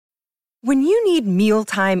When you need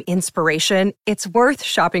mealtime inspiration, it's worth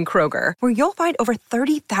shopping Kroger, where you'll find over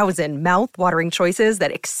 30,000 mouth-watering choices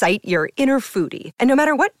that excite your inner foodie. And no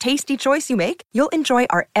matter what tasty choice you make, you'll enjoy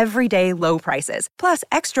our everyday low prices, plus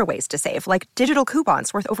extra ways to save, like digital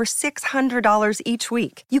coupons worth over $600 each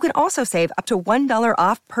week. You can also save up to $1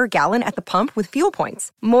 off per gallon at the pump with fuel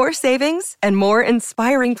points. More savings and more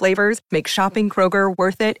inspiring flavors make shopping Kroger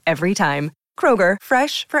worth it every time. Kroger,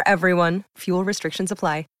 fresh for everyone. Fuel restrictions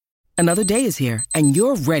apply. Another day is here, and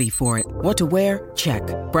you're ready for it. What to wear? Check.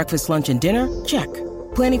 Breakfast, lunch, and dinner? Check.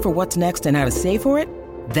 Planning for what's next and how to save for it?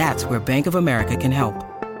 That's where Bank of America can help.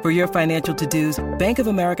 For your financial to-dos, Bank of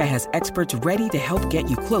America has experts ready to help get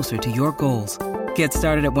you closer to your goals. Get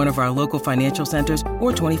started at one of our local financial centers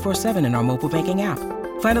or 24/7 in our mobile banking app.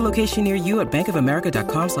 Find a location near you at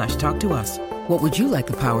bankofamerica.com/talktous. What would you like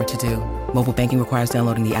the power to do? Mobile banking requires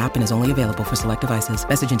downloading the app and is only available for select devices.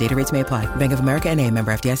 Message and data rates may apply. Bank of America N.A.,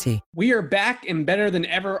 member FDIC. We are back and better than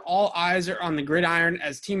ever. All eyes are on the gridiron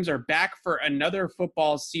as teams are back for another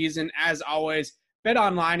football season. As always,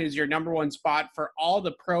 BetOnline is your number one spot for all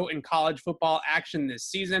the pro and college football action this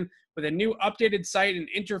season. With a new updated site and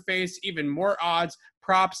interface, even more odds,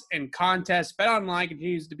 props, and contests, BetOnline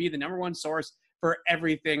continues to be the number one source for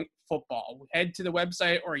everything football. Head to the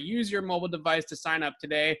website or use your mobile device to sign up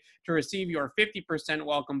today to receive your 50%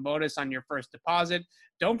 welcome bonus on your first deposit.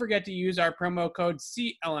 Don't forget to use our promo code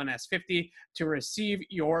CLNS50 to receive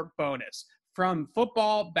your bonus. From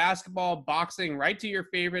football, basketball, boxing, right to your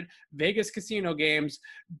favorite Vegas casino games,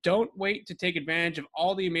 don't wait to take advantage of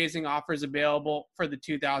all the amazing offers available for the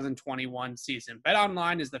 2021 season.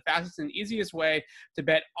 BetOnline is the fastest and easiest way to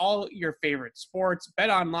bet all your favorite sports.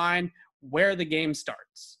 BetOnline, where the game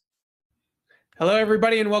starts. Hello,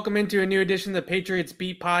 everybody, and welcome into a new edition of the Patriots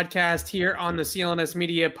Beat podcast here on the CLNS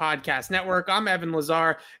Media Podcast Network. I'm Evan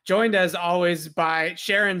Lazar, joined as always by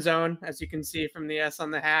Sharon's Own, as you can see from the S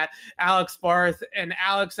on the hat, Alex Barth. And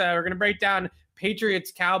Alex, we're going to break down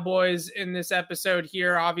Patriots Cowboys in this episode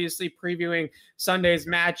here, obviously previewing Sunday's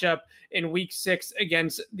matchup in Week 6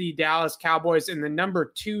 against the Dallas Cowboys in the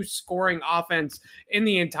number 2 scoring offense in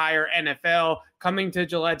the entire NFL, coming to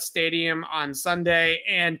Gillette Stadium on Sunday.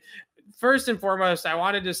 And first and foremost, I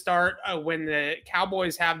wanted to start when the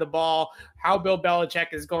Cowboys have the ball, how Bill Belichick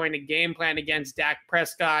is going to game plan against Dak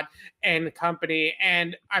Prescott and company.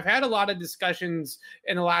 And I've had a lot of discussions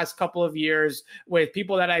in the last couple of years with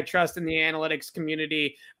people that I trust in the analytics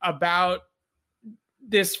community about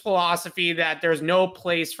this philosophy that there's no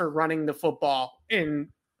place for running the football in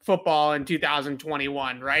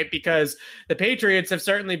 2021, right? Because the Patriots have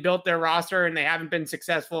certainly built their roster and they haven't been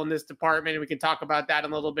successful in this department. And we can talk about that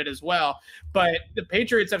in a little bit as well. But the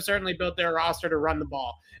Patriots have certainly built their roster to run the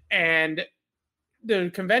ball. And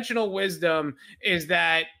the conventional wisdom is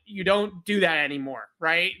that you don't do that anymore,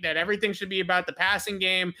 right? That everything should be about the passing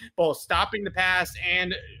game, both stopping the pass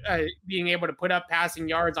and being able to put up passing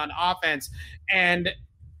yards on offense. And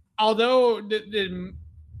although the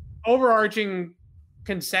overarching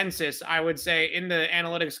consensus, I would say, in the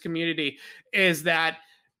analytics community is that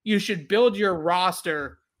you should build your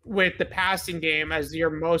roster with the passing game as your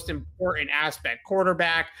most important aspect: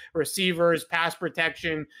 quarterback, receivers, pass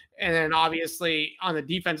protection, and then obviously on the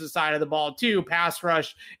defensive side of the ball too, pass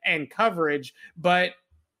rush and coverage. But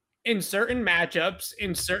in certain matchups,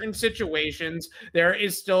 in certain situations, there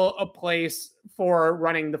is still a place for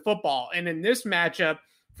running the football. And in this matchup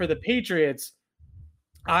for the Patriots,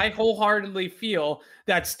 I wholeheartedly feel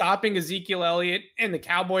that stopping Ezekiel Elliott and the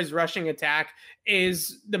Cowboys rushing attack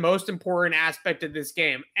is the most important aspect of this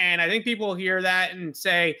game. And I think people hear that and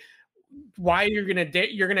say, why you're going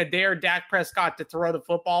to dare Dak Prescott to throw the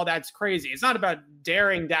football? That's crazy. It's not about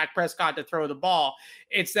daring Dak Prescott to throw the ball.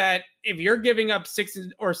 It's that if you're giving up 6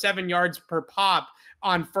 or 7 yards per pop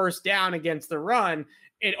on first down against the run,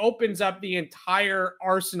 it opens up the entire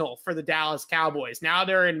arsenal for the Dallas Cowboys. Now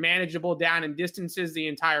they're in manageable down and distances the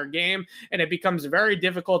entire game, and it becomes very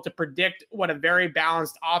difficult to predict what a very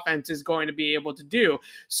balanced offense is going to be able to do.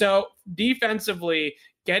 So defensively,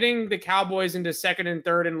 getting the Cowboys into second and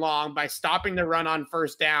third and long by stopping the run on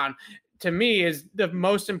first down, to me, is the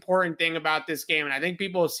most important thing about this game. And I think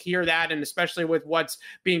people hear that, and especially with what's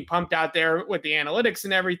being pumped out there with the analytics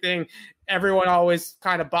and everything, everyone always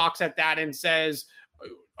kind of balks at that and says,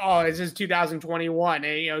 oh, this is 2021,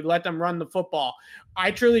 and let them run the football.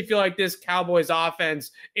 I truly feel like this Cowboys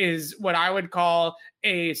offense is what I would call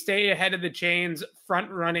a stay ahead of the chains, front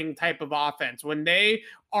running type of offense. When they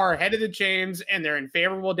are ahead of the chains and they're in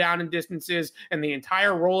favorable down and distances and the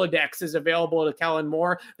entire Rolodex is available to Kellen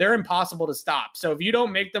Moore, they're impossible to stop. So if you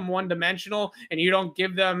don't make them one dimensional and you don't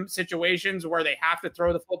give them situations where they have to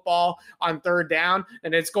throw the football on third down,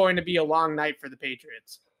 then it's going to be a long night for the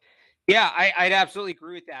Patriots. Yeah, I'd absolutely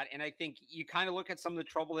agree with that. And I think you kind of look at some of the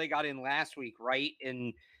trouble they got in last week, right?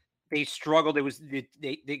 And they struggled. It was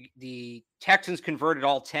the Texans converted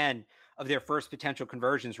all 10 of their first potential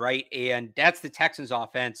conversions, right? And that's the Texans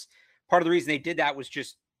offense. Part of the reason they did that was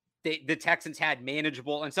just the Texans had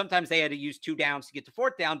manageable, and sometimes they had to use 2 downs to get to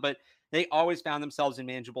 4th down, but they always found themselves in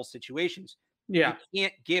manageable situations. Yeah. You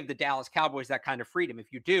can't give the Dallas Cowboys that kind of freedom.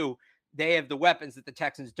 If you do, they have the weapons that the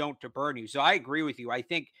Texans don't to burn you. So I agree with you. I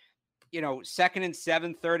think, 2nd and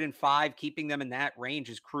 7, 3rd and 5, keeping them in that range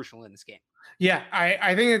is crucial in this game. Yeah,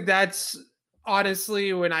 I think that's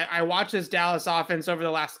honestly when I watched this Dallas offense over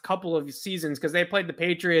the last couple of seasons, because they played the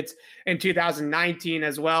Patriots in 2019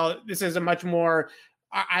 as well. This is a much more,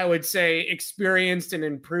 I would say, experienced and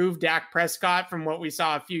improved Dak Prescott from what we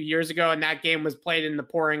saw a few years ago. And that game was played in the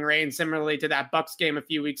pouring rain, similarly to that Bucs game a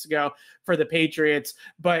few weeks ago for the Patriots.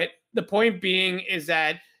 But the point being is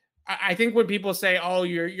that I think when people say, oh,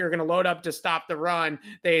 you're going to load up to stop the run,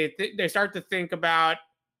 they start to think about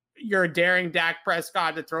you're daring Dak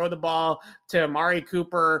Prescott to throw the ball to Amari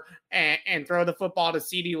Cooper and throw the football to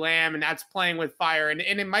CeeDee Lamb, and that's playing with fire. And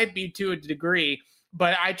it might be to a degree,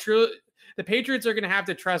 but the Patriots are going to have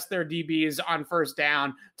to trust their DBs on first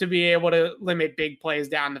down to be able to limit big plays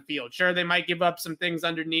down the field. Sure, they might give up some things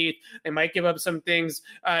underneath. They might give up some things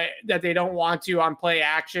that they don't want to on play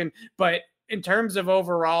action, but in terms of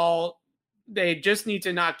overall, they just need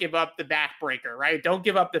to not give up the backbreaker, right? Don't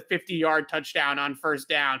give up the 50-yard touchdown on first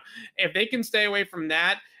down. If they can stay away from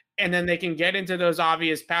that, and then they can get into those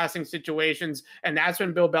obvious passing situations, and that's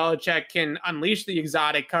when Bill Belichick can unleash the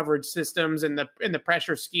exotic coverage systems and the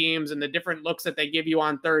pressure schemes and the different looks that they give you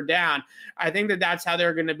on third down. I think that's how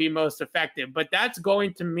they're going to be most effective. But that's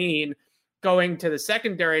going to mean going to the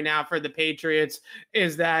secondary now for the Patriots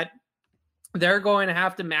is that they're going to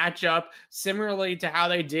have to match up similarly to how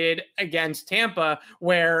they did against Tampa,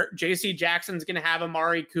 where J.C. Jackson's going to have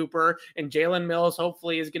Amari Cooper and Jalen Mills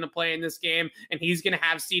hopefully is going to play in this game, and he's going to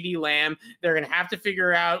have CeeDee Lamb. They're going to have to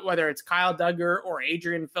figure out whether it's Kyle Duggar or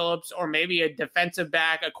Adrian Phillips or maybe a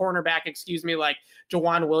cornerback, like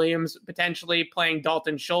Jawan Williams potentially playing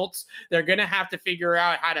Dalton Schultz. They're going to have to figure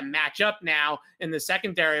out how to match up now in the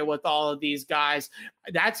secondary with all of these guys.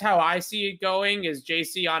 That's how I see it going, is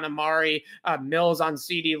JC on Amari, Mills on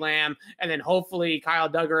CeeDee Lamb, and then hopefully Kyle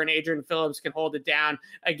Duggar and Adrian Phillips can hold it down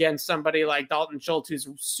against somebody like Dalton Schultz, who's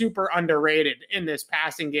super underrated in this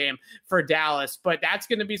passing game for Dallas. But that's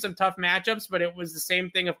going to be some tough matchups, but it was the same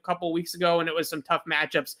thing a couple weeks ago, and it was some tough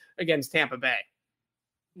matchups against Tampa Bay.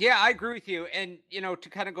 Yeah, I agree with you. And, to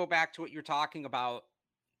kind of go back to what you're talking about,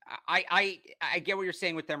 I get what you're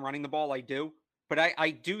saying with them running the ball. I do. But I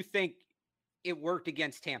do think it worked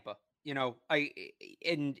against Tampa. I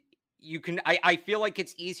feel like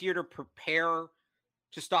it's easier to prepare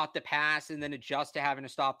to stop the pass and then adjust to having to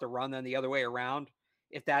stop the run than the other way around,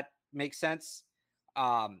 if that makes sense.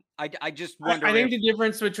 I just wonder. I think the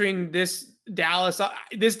difference between this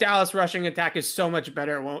Dallas rushing attack is so much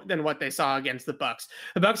better than what they saw against the Bucs.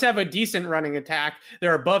 The Bucs have a decent running attack.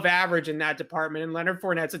 They're above average in that department, and Leonard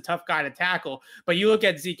Fournette's a tough guy to tackle. But you look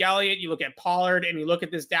at Zeke Elliott, you look at Pollard, and you look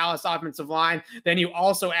at this Dallas offensive line, then you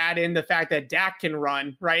also add in the fact that Dak can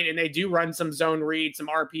run, right? And they do run some zone read, some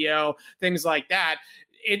RPO, things like that.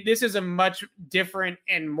 This is a much different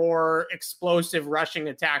and more explosive rushing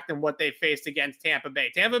attack than what they faced against Tampa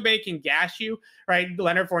Bay. Tampa Bay can gash you, right?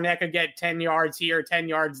 Leonard Fournette could get 10 yards here, 10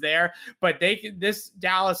 yards there, but this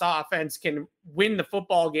Dallas offense can win the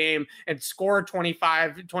football game and score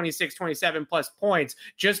 25, 26, 27 plus points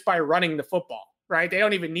just by running the football, right? They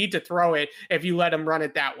don't even need to throw it if you let them run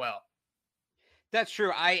it that well. That's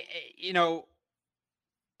true.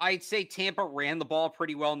 I'd say Tampa ran the ball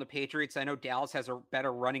pretty well in the Patriots. I know Dallas has a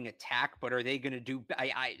better running attack, but are they going to do?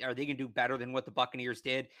 Are they going to do better than what the Buccaneers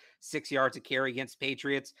did? 6 yards a carry against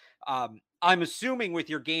Patriots. I'm assuming with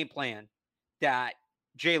your game plan that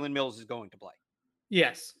Jalen Mills is going to play.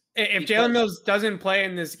 Yes. If Jalen Mills doesn't play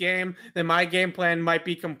in this game, then my game plan might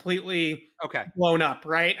be completely blown up,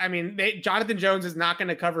 right? I mean, Jonathan Jones is not going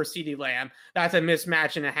to cover CeeDee Lamb. That's a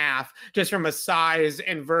mismatch and a half, just from a size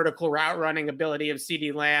and vertical route running ability of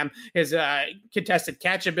CeeDee Lamb, his contested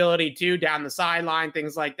catch ability too, down the sideline,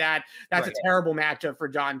 things like that. That's a terrible matchup for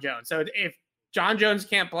John Jones. So if John Jones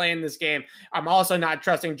can't play in this game, I'm also not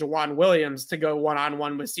trusting Jawan Williams to go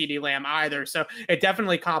one-on-one with CeeDee Lamb either. So it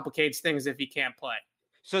definitely complicates things if he can't play.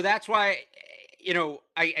 So that's why,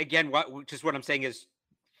 what I'm saying is,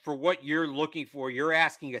 for what you're looking for, you're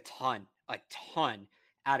asking a ton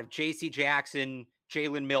out of J.C. Jackson,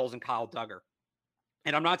 Jalen Mills, and Kyle Duggar.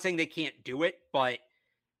 And I'm not saying they can't do it, but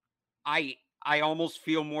I almost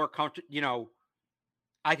feel more comfortable.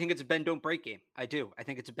 I think it's a bend don't break game. I do. I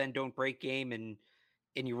think it's a bend don't break game, and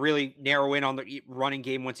you really narrow in on the running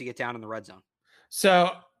game once you get down in the red zone.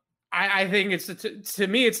 So I think to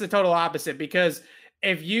me it's the total opposite, because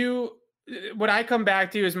what I come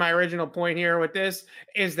back to is my original point here with this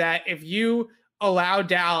is that if you allow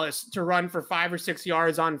Dallas to run for 5 or 6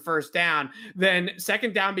 yards on first down, then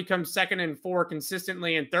second down becomes 2nd and 4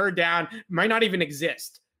 consistently, and third down might not even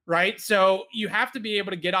exist. Right. So you have to be able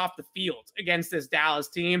to get off the field against this Dallas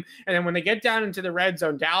team. And then when they get down into the red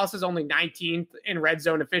zone, Dallas is only 19th in red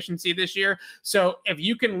zone efficiency this year. So if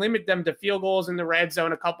you can limit them to field goals in the red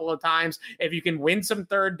zone a couple of times, if you can win some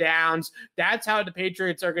third downs, that's how the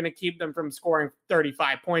Patriots are going to keep them from scoring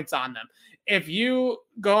 35 points on them. If you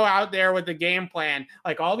go out there with the game plan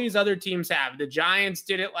like all these other teams have, the Giants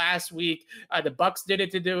did it last week. The Bucs did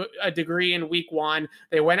it to a degree in week 1.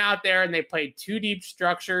 They went out there and they played 2 deep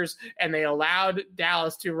structures and they allowed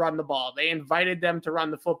Dallas to run the ball. They invited them to run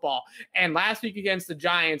the football. And last week against the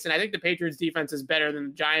Giants, and I think the Patriots defense is better than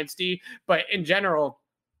the Giants D, but in general,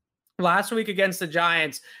 last week against the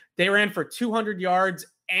Giants, they ran for 200 yards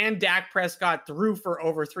and Dak Prescott threw for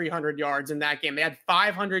over 300 yards in that game. They had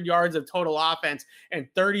 500 yards of total offense and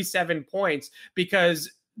 37 points because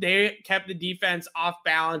they kept the defense off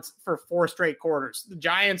balance for 4 straight quarters. The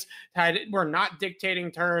Giants were not dictating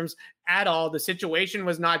terms at all. The situation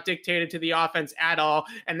was not dictated to the offense at all,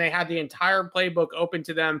 and they had the entire playbook open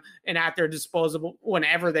to them and at their disposal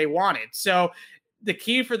whenever they wanted. So the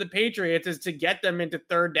key for the Patriots is to get them into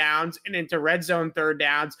third downs and into red zone third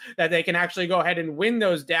downs that they can actually go ahead and win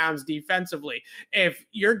those downs defensively. If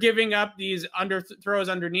you're giving up these throws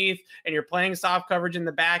underneath and you're playing soft coverage in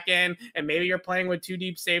the back end, and maybe you're playing with 2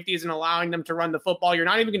 deep safeties and allowing them to run the football, you're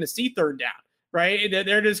not even going to see third down. Right?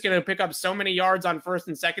 They're just going to pick up so many yards on first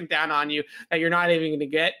and second down on you that you're not even going to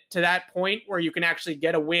get to that point where you can actually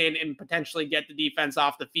get a win and potentially get the defense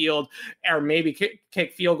off the field or maybe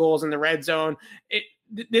kick field goals in the red zone.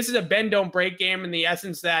 This is a bend don't break game in the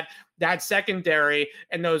essence that secondary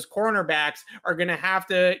and those cornerbacks are going to have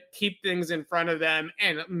to keep things in front of them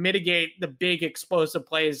and mitigate the big explosive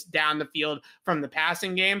plays down the field from the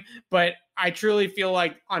passing game. But I truly feel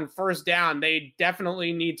like on first down, they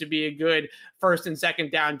definitely need to be a good first and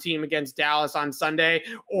second down team against Dallas on Sunday,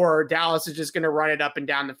 or Dallas is just going to run it up and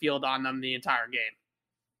down the field on them the entire game.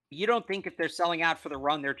 You don't think if they're selling out for the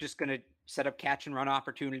run, they're just going to set up catch and run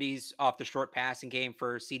opportunities off the short passing game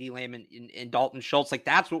for CeeDee Lamb and Dalton Schultz? Like,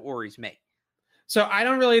 that's what worries me. So I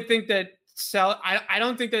don't really think that I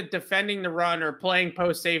don't think that defending the run or playing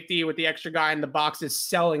post safety with the extra guy in the box is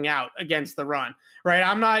selling out against the run, right?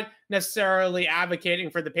 I'm not necessarily advocating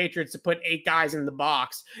for the Patriots to put 8 guys in the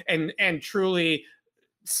box and truly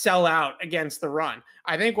sell out against the run.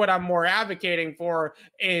 I think what I'm more advocating for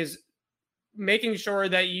is making sure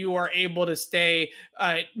that you are able to stay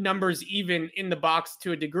numbers even in the box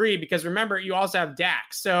to a degree, because remember, you also have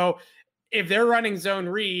Dak. So if they're running zone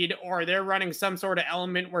read or they're running some sort of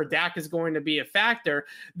element where Dak is going to be a factor,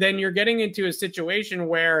 then you're getting into a situation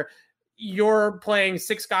where you're playing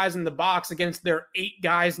 6 guys in the box against their 8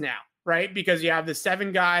 guys now, right? Because you have the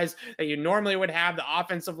 7 guys that you normally would have, the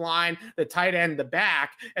offensive line, the tight end, the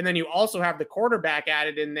back, and then you also have the quarterback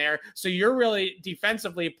added in there. So you're really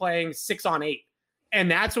defensively playing 6 on 8. And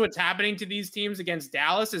that's what's happening to these teams against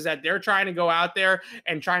Dallas, is that they're trying to go out there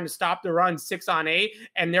and trying to stop the run 6 on 8,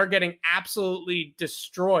 and they're getting absolutely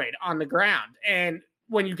destroyed on the ground. And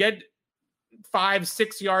when you get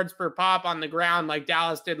 5-6 yards per pop on the ground like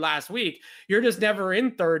Dallas did last week, you're just never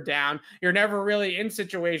in third down. You're never really in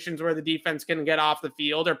situations where the defense can get off the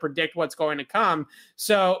field or predict what's going to come.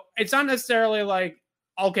 So it's not necessarily like,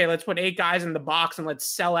 okay, let's put 8 guys in the box and let's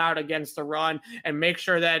sell out against the run and make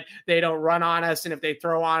sure that they don't run on us. And if they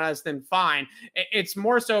throw on us, then fine. It's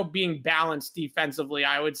more so being balanced defensively,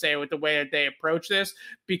 I would say, with the way that they approach this,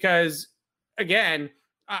 because again,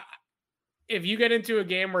 if you get into a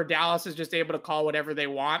game where Dallas is just able to call whatever they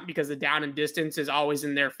want because the down and distance is always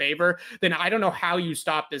in their favor, then I don't know how you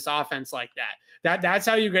stop this offense like that. That's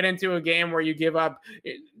how you get into a game where you give up.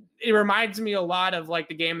 It reminds me a lot of like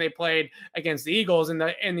the game they played against the Eagles in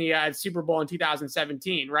the Super Bowl in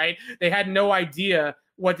 2017, right? They had no idea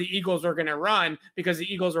what the Eagles were going to run because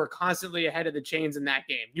the Eagles were constantly ahead of the chains in that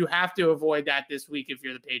game. You have to avoid that this week if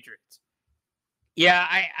you're the Patriots. Yeah,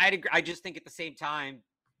 I'd agree. I just think at the same time,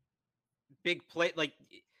 big play like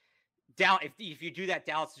if you do that,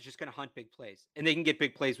 Dallas is just going to hunt big plays, and they can get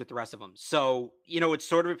big plays with the rest of them. So it's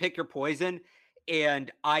sort of a pick your poison,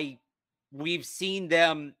 and we've seen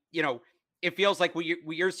them. It feels like what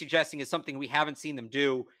you're suggesting is something we haven't seen them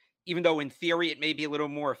do, even though in theory it may be a little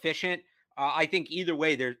more efficient. I think either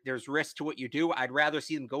way, there's risk to what you do. I'd rather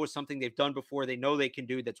see them go with something they've done before, they know they can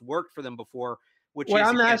do, that's worked for them before, which What is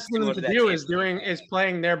I'm again asking to them go to to that do is championship game.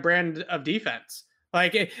 playing their brand of defense.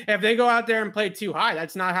 Like if they go out there and play too high,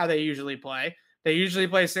 that's not how they usually play. They usually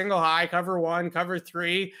play single high, cover one, cover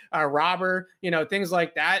three, robber, things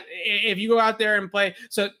like that. If you go out there and play,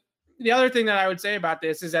 so the other thing that I would say about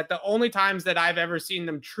this is that the only times that I've ever seen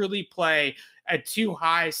them truly play a too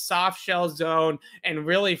high soft shell zone and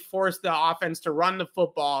really force the offense to run the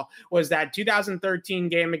football was that 2013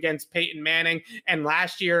 game against Peyton Manning and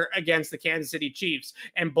last year against the Kansas City Chiefs.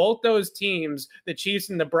 And both those teams, the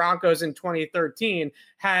Chiefs and the Broncos in 2013,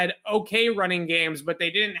 had okay running games, but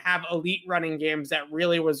they didn't have elite running games that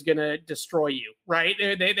really was going to destroy you, right?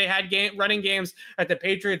 They had running games that the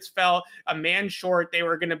Patriots felt a man short. They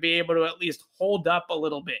were going to be able to at least hold up a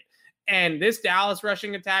little bit. And this Dallas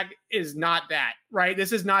rushing attack is not that, right?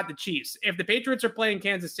 This is not the Chiefs. If the Patriots are playing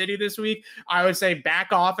Kansas City this week, I would say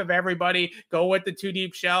back off of everybody, go with the two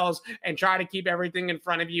deep shells, and try to keep everything in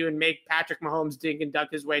front of you and make Patrick Mahomes dink and duck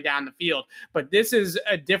his way down the field. But this is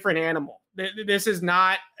a different animal. This is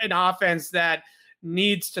not an offense that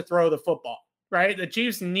needs to throw the football, right? The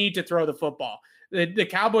Chiefs need to throw the football. The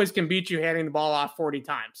Cowboys can beat you handing the ball off 40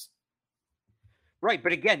 times. Right.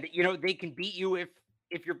 But again, they can beat you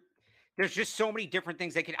if you're, there's just so many different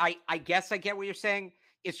things they can. I guess I get what you're saying.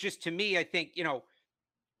 It's just, to me, I think,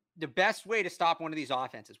 the best way to stop one of these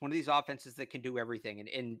offenses that can do everything.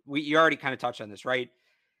 And you already kind of touched on this, right?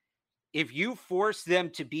 If you force them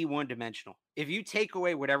to be one dimensional, if you take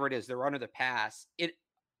away whatever it is, the run or the pass, it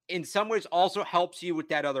in some ways also helps you with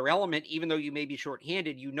that other element, even though you may be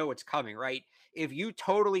shorthanded, it's coming, right? If you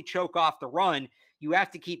totally choke off the run, you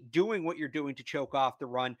have to keep doing what you're doing to choke off the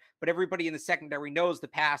run. But everybody in the secondary knows the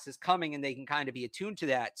pass is coming and they can kind of be attuned to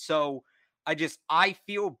that. So I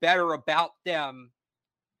feel better about them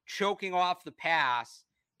choking off the pass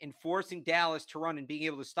and forcing Dallas to run and being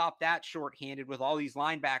able to stop that shorthanded with all these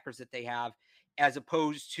linebackers that they have, as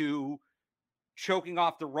opposed to choking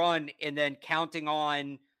off the run and then counting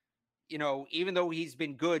on, even though he's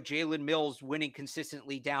been good, Jalen Mills winning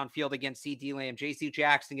consistently downfield against CeeDee Lamb, J.C.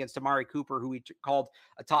 Jackson against Amari Cooper, who we called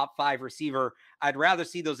a top 5 receiver. I'd rather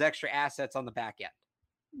see those extra assets on the back end.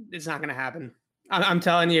 It's not going to happen. I'm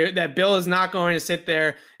telling you that Bill is not going to sit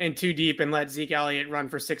there in too deep and let Zeke Elliott run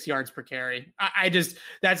for 6 yards per carry.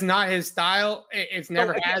 That's not his style. It's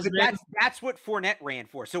never has been. That's what Fournette ran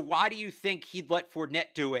for. So why do you think he'd let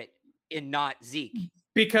Fournette do it and not Zeke?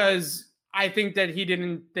 Because I think that he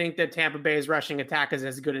didn't think that Tampa Bay's rushing attack is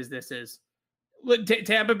as good as this is.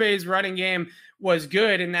 Tampa Bay's running game was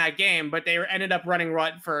good in that game, but they ended up running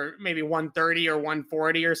for maybe 130 or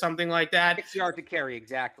 140 or something like that. 6 yards to carry,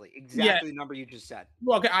 exactly the number you just said.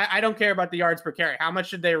 Well, okay, I don't care about the yards per carry. How much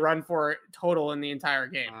did they run for total in the entire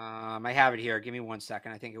game? I have it here. Give me 1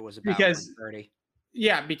 second. I think it was about 130.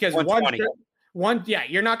 Yeah, because 120.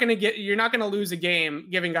 You're not going to lose a game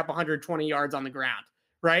giving up 120 yards on the ground,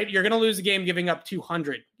 right? You're going to lose a game giving up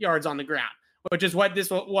 200 yards on the ground, which is what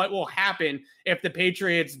will happen if the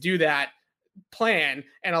Patriots do that plan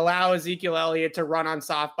and allow Ezekiel Elliott to run on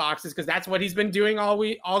soft boxes, because that's what he's been doing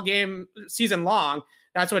all game season long.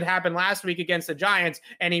 That's what happened last week against the Giants,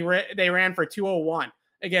 and they ran for 201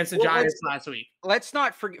 against the Giants last week. Let's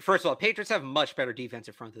not forget, first of all, Patriots have much better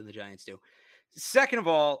defensive front than the Giants do. Second of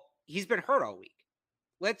all, he's been hurt all week.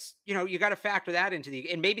 You got to factor that into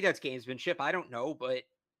and maybe that's gamesmanship. I don't know, but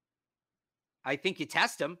I think you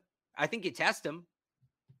test him.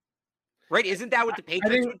 Right? Isn't that what the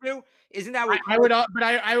Patriots would do? Isn't that what I would? But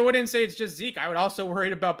I wouldn't say it's just Zeke. I would also worry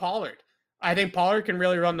about Pollard. I think Pollard can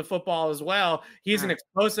really run the football as well. He's an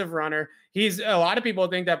explosive runner. A lot of people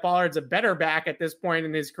think that Pollard's a better back at this point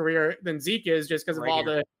in his career than Zeke is, just because of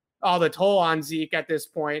all the toll on Zeke at this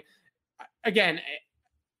point. Again,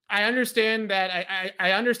 I understand that.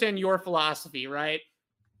 I understand your philosophy, right?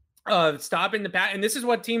 Stopping the pass. And this is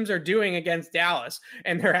what teams are doing against Dallas.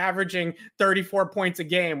 And they're averaging 34 points a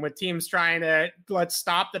game, with teams trying to, let's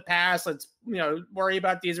stop the pass. Let's, worry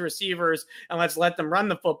about these receivers and let's let them run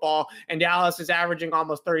the football. And Dallas is averaging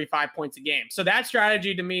almost 35 points a game. So that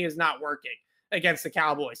strategy to me is not working against the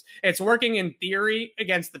Cowboys. It's working in theory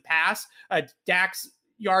against the pass. Dak's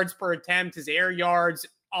yards per attempt, his air yards,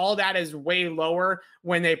 all that is way lower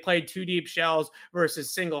when they play two deep shells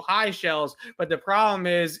versus single high shells. But the problem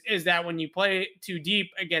is that when you play two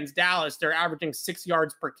deep against Dallas, they're averaging 6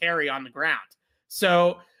 yards per carry on the ground.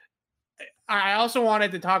 So I also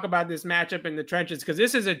wanted to talk about this matchup in the trenches because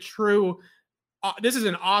this is this is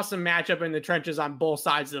an awesome matchup in the trenches on both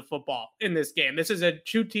sides of the football in this game. This is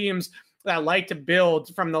two teams that like to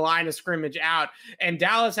build from the line of scrimmage out. And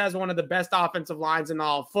Dallas has one of the best offensive lines in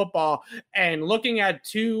all of football. And looking at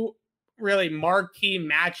two really marquee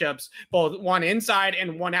matchups, both one inside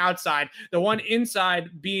and one outside, the one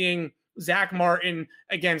inside being Zach Martin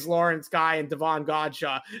against Lawrence Guy and Devon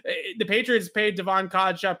Godshaw. The Patriots paid Devon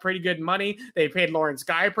Godshaw pretty good money. They paid Lawrence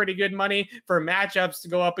Guy pretty good money for matchups to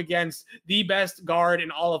go up against the best guard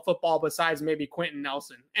in all of football besides maybe Quentin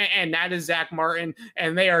Nelson. And that is Zach Martin.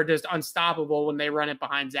 And they are just unstoppable when they run it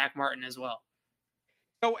behind Zach Martin as well.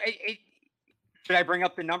 So should I bring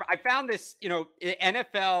up the number? I found this,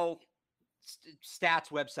 NFL stats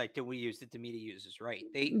website that we use that Demita uses, right?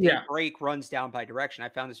 They break runs down by direction. I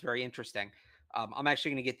found this very interesting. I'm actually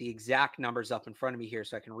going to get the exact numbers up in front of me here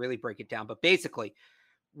so I can really break it down. But basically,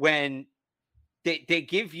 when they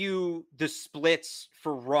give you the splits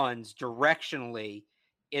for runs directionally,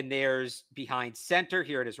 and there's behind center.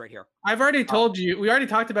 Here it is right here. I've already told you. We already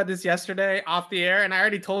talked about this yesterday off the air, and I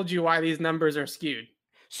already told you why these numbers are skewed.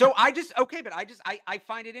 So I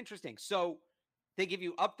find it interesting. So they give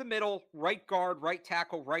you up the middle, right guard, right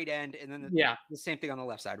tackle, right end, and then the same thing on the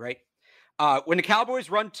left side, right? When the Cowboys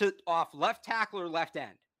run off left tackle or left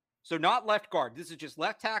end, so not left guard, this is just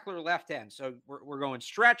left tackle or left end. So we're going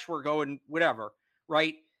stretch, we're going whatever,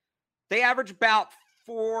 right? They average about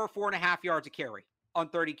 4.5 yards a carry on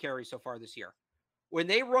 30 carries so far this year. When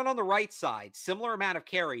they run on the right side, similar amount of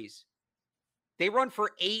carries, they run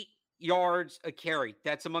for 8 yards a carry.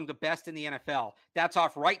 That's among the best in the NFL. That's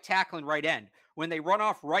off right tackle and right end. When they run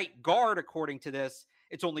off right guard, according to this,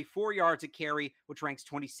 it's only 4 yards a carry, which ranks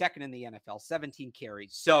 22nd in the NFL, 17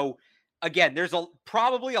 carries. So again, there's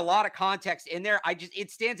probably a lot of context in there. It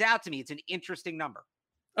stands out to me. It's an interesting number.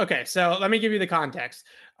 Okay, so let me give you the context.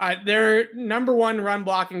 Their number one run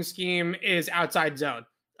blocking scheme is outside zone.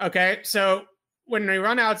 Okay, so when they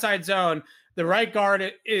run outside zone, the right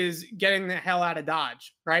guard is getting the hell out of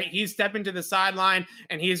Dodge, right? He's stepping to the sideline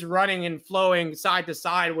and he's running and flowing side to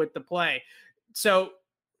side with the play. So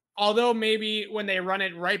although maybe when they run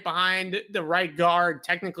it right behind the right guard,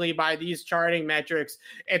 technically by these charting metrics,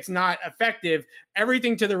 it's not effective.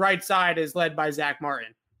 Everything to the right side is led by Zach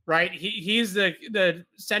Martin, right? He's the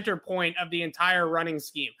center point of the entire running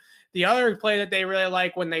scheme. The other play that they really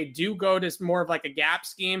like when they do go to more of like a gap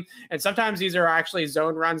scheme, and sometimes these are actually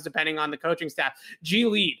zone runs depending on the coaching staff, G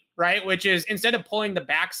lead, right? Which is instead of pulling the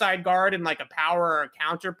backside guard in like a power or a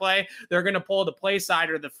counter play, they're going to pull the play side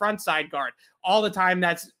or the front side guard. All the time,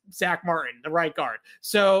 that's Zach Martin, the right guard.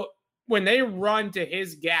 So when they run to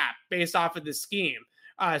his gap based off of the scheme,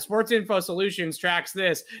 Sports Info Solutions tracks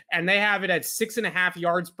this, and they have it at 6.5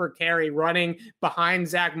 yards per carry running behind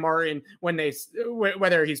Zach Martin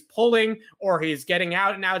whether he's pulling or he's getting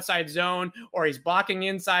out and outside zone or he's blocking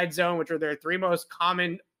inside zone, which are their three most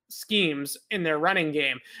common schemes in their running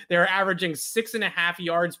game. They're averaging 6.5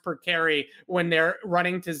 yards per carry when they're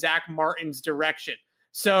running to Zach Martin's direction.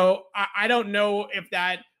 So I don't know if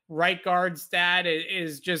that right guard stat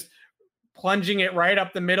is just plunging it right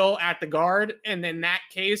up the middle at the guard. And in that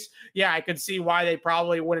case, yeah, I could see why they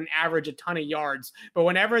probably wouldn't average a ton of yards. But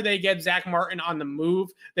whenever they get Zach Martin on the move,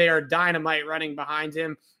 they are dynamite running behind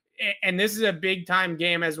him. And this is a big time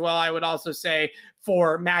game as well, I would also say,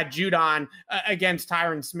 for Matt Judon against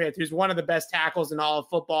Tyron Smith, who's one of the best tackles in all of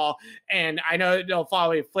football. And I know they'll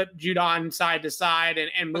probably flip Judon side to side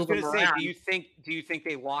and move him around. Do you think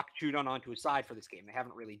they lock Judon onto a side for this game? They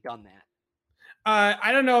haven't really done that.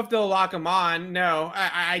 I don't know if they'll lock him on. No,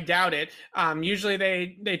 I doubt it. Usually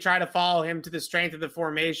they try to follow him to the strength of the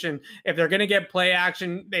formation. If they're going to get play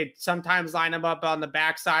action, they sometimes line him up on the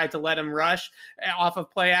backside to let him rush off of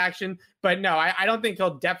play action. But no, I don't think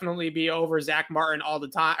he'll definitely be over Zach Martin all the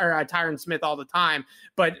time, or Tyron Smith all the time.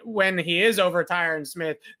 But when he is over Tyron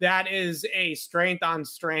Smith, that is a strength on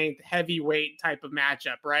strength, heavyweight type of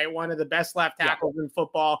matchup, right? One of the best left tackles in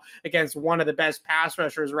football against one of the best pass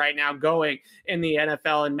rushers right now going in the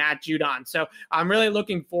NFL, and Matt Judon. So I'm really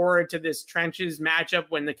looking forward to this trenches matchup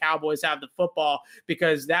when the Cowboys have the football,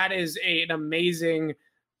 because that is an amazing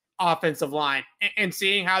offensive line, and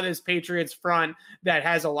seeing how this Patriots front that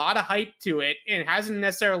has a lot of hype to it and hasn't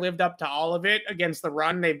necessarily lived up to all of it against the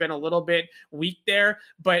run. They've been a little bit weak there,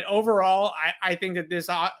 but overall, I think that this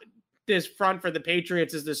this front for the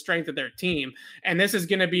Patriots is the strength of their team. And this is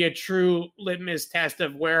going to be a true litmus test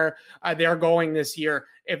of where they're going this year.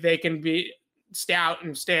 If they can be stout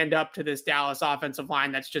and stand up to this Dallas offensive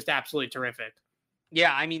line, that's just absolutely terrific.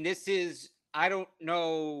 Yeah. I mean, I don't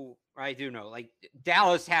know. I do know, like,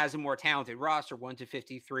 Dallas has a more talented roster,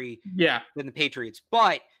 1-53, than the Patriots.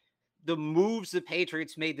 But the moves the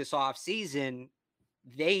Patriots made this offseason,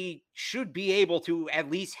 they should be able to at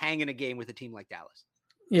least hang in a game with a team like Dallas,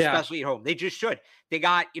 especially at home. They just should. They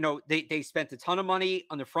got, they spent a ton of money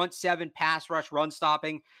on the front seven, pass rush, run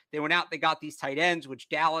stopping. They went out, they got these tight ends, which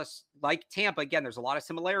Dallas, like Tampa, again, there's a lot of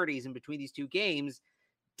similarities in between these two games.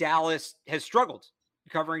 Dallas has struggled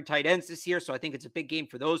covering tight ends this year. So I think it's a big game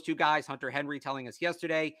for those two guys. Hunter Henry telling us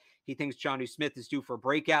yesterday he thinks Jonnu Smith is due for a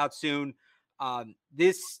breakout soon.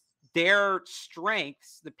 Their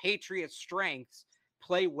strengths, the Patriots' strengths,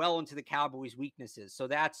 play well into the Cowboys' weaknesses. So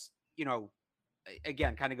that's,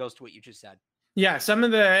 again, kind of goes to what you just said. Yeah, some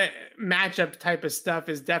of the matchup type of stuff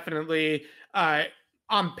is definitely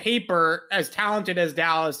on paper, as talented as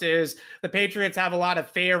Dallas is, the Patriots have a lot of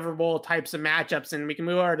favorable types of matchups, and we can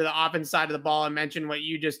move over to the offense side of the ball and mention what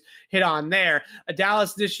you just hit on there.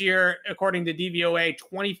 Dallas this year, according to DVOA,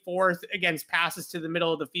 24th against passes to the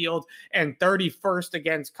middle of the field and 31st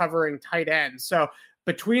against covering tight ends. So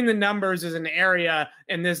between the numbers is an area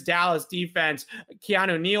in this Dallas defense.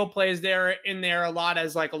 Keanu Neal plays in there a lot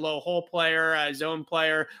as like a low hole player, a zone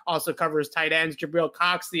player, also covers tight ends. Jabril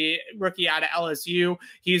Cox, the rookie out of LSU,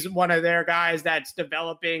 he's one of their guys that's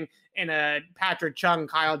developing in a Patrick Chung,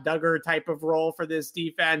 Kyle Duggar type of role for this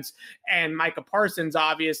defense. And Micah Parsons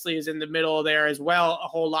obviously is in the middle there as well, a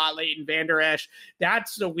whole lot. Leighton Vander Esch.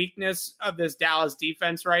 That's the weakness of this Dallas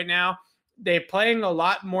defense right now. They're playing a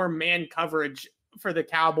lot more man coverage for the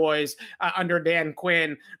Cowboys under Dan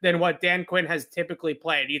Quinn than what Dan Quinn has typically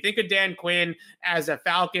played. You think of Dan Quinn as a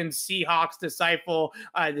Falcons, Seahawks disciple,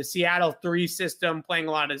 the Seattle 3 system, playing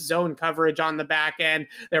a lot of zone coverage on the back end.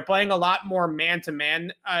 They're playing a lot more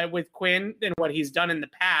man-to-man with Quinn than what he's done in the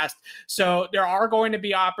past. So there are going to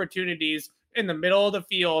be opportunities in the middle of the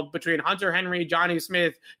field between Hunter Henry, Jonnu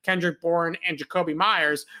Smith, Kendrick Bourne, and Jacoby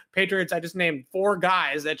Myers. Patriots, I just named 4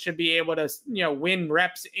 guys that should be able to, win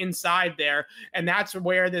reps inside there. And that's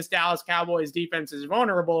where this Dallas Cowboys defense is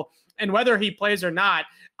vulnerable. And whether he plays or not,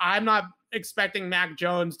 I'm not expecting Mac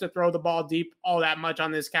Jones to throw the ball deep all that much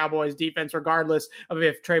on this Cowboys defense, regardless of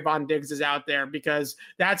if Trayvon Diggs is out there, because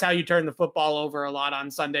that's how you turn the football over a lot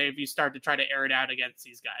on Sunday if you start to try to air it out against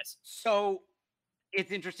these guys. So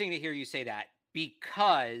it's interesting to hear you say that,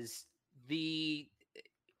 because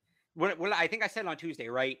what I think I said on Tuesday,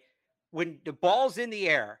 right? When the ball's in the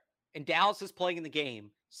air and Dallas is playing in the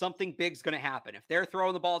game, something big's going to happen. If they're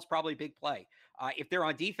throwing the ball, it's probably a big play. If they're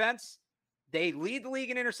on defense, they lead the league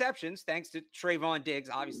in interceptions, thanks to Trayvon Diggs.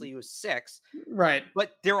 Obviously, he was 6. Right.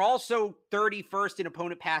 But they're also 31st in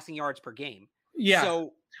opponent passing yards per game. Yeah.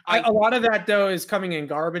 So a lot of that, though, is coming in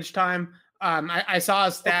garbage time. I saw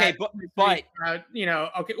a stat, but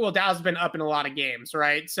well, Dallas has been up in a lot of games,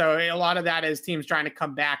 right? So a lot of that is teams trying to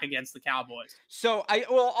come back against the Cowboys. So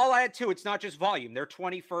I'll add too, it's not just volume. They're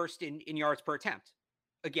 21st in yards per attempt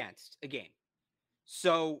against a game.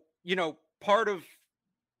 So, part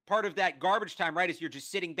of that garbage time, right, is you're just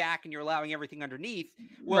sitting back and you're allowing everything underneath.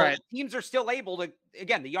 Well, right. Teams are still able to,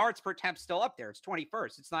 again, the yards per attempt still up there. It's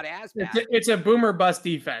 21st. It's not as bad. It's a boomer bust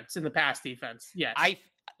defense in the pass defense. Yes.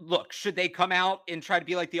 Look, should they come out and try to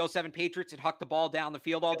be like the 07 Patriots and huck the ball down the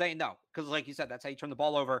field all day? No, because like you said, that's how you turn the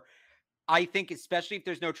ball over. I think especially if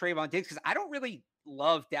there's no Trayvon Diggs, because I don't really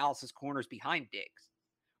love Dallas's corners behind Diggs,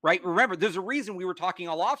 right? Remember, there's a reason we were talking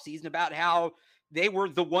all offseason about how they were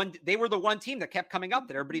the one team that kept coming up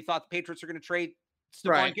that everybody thought the Patriots were going to trade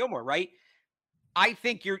Stephon Gilmore, right? I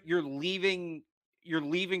think you're leaving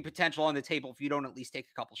potential on the table if you don't at least take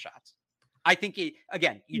a couple shots. I think you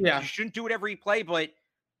shouldn't do it every play, but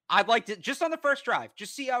I'd like to, just on the first drive,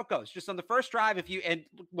 just see how it goes. Just on the first drive, and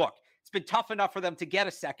look, it's been tough enough for them to get a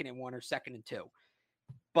 2nd and 1 or 2nd and 2.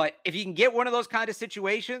 But if you can get one of those kind of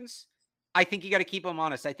situations, I think you got to keep them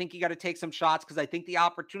honest. I think you got to take some shots, because I think the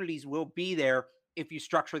opportunities will be there if you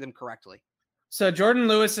structure them correctly. So Jordan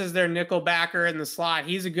Lewis is their nickel backer in the slot.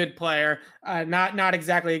 He's a good player. Not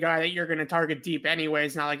exactly a guy that you're going to target deep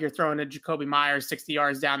anyways. Not like you're throwing a Jacoby Myers 60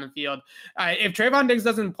 yards down the field. If Trayvon Diggs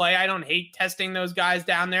doesn't play, I don't hate testing those guys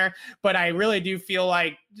down there, but I really do feel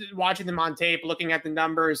like watching them on tape, looking at the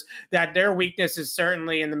numbers, that their weakness is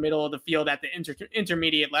certainly in the middle of the field at the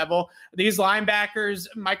intermediate level. These linebackers,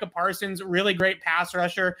 Micah Parsons, really great pass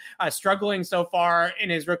rusher, struggling so far in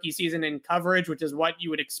his rookie season in coverage, which is what you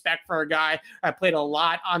would expect for a guy. I played a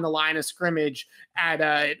lot on the line of scrimmage at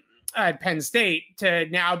at Penn State to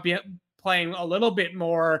now be playing a little bit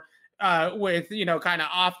more with, kind of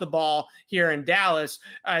off the ball here in Dallas.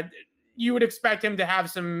 You would expect him to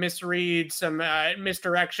have some misreads, some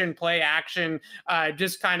misdirection, play action,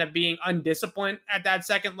 just kind of being undisciplined at that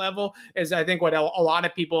second level is, I think, what a lot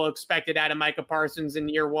of people expected out of Micah Parsons in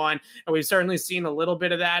year one. And we've certainly seen a little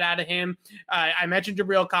bit of that out of him. I mentioned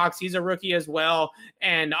Jabril Cox. He's a rookie as well.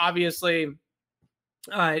 And obviously,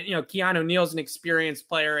 Keanu Neal's an experienced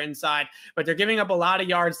player inside, but they're giving up a lot of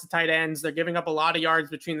yards to tight ends. They're giving up a lot of yards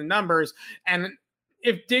between the numbers. And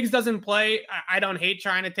if Diggs doesn't play, I don't hate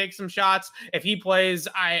trying to take some shots. If he plays,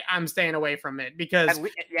 I'm staying away from it because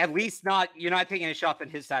at least you're not taking a shot on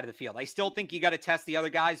his side of the field. I still think you got to test the other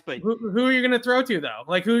guys, but who are you going to throw to though?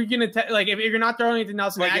 Like who are you going to like if you're not throwing it to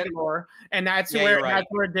Nelson Aguilar, and that's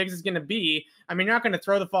where Diggs is going to be. I mean, you're not going to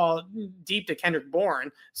throw the ball deep to Kendrick Bourne.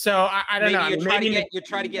 So I don't know. You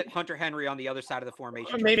try to get Hunter Henry on the other side of the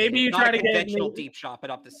formation. Maybe you try to get conventional deep shot, but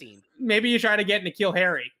up the seam. Maybe you try to get N'Keal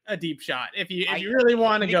Harry a deep shot if you really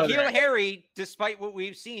want to go there. N'Keal Harry, despite what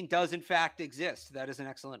we've seen, does in fact exist. That is an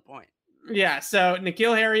excellent point. Yeah, so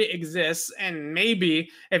N'Keal Harry exists, and maybe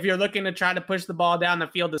if you're looking to try to push the ball down the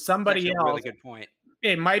field to somebody else, really good point.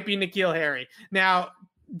 It might be N'Keal Harry. Now,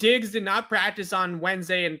 Diggs did not practice on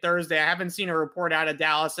Wednesday and Thursday. I haven't seen a report out of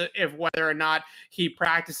Dallas if whether or not he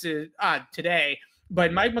practices today.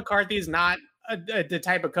 But Mike McCarthy is not the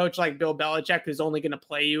type of coach like Bill Belichick who's only going to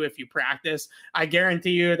play you if you practice. I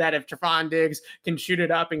guarantee you that if Trevon Diggs can shoot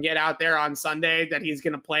it up and get out there on Sunday, that he's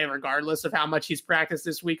going to play regardless of how much he's practiced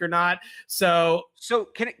this week or not. So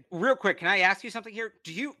real quick, can I ask you something here?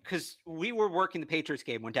 Because we were working the Patriots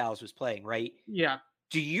game when Dallas was playing, right? Yeah.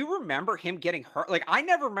 Do you remember him getting hurt? Like, I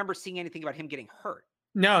never remember seeing anything about him getting hurt.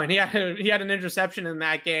 No, and he had an interception in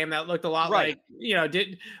that game that looked a lot like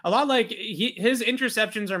his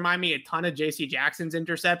interceptions remind me a ton of JC Jackson's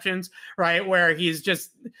interceptions, right? Where he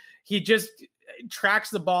just tracks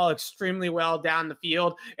the ball extremely well down the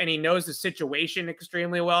field, and he knows the situation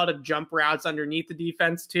extremely well to jump routes underneath the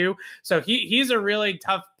defense too. So he's a really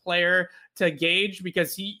tough player to gauge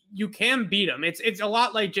because you can beat him. It's a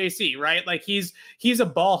lot like JC, right? Like he's a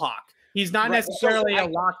ball hawk. He's not necessarily a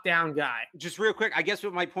lockdown guy. Just real quick, I guess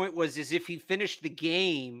what my point was is if he finished the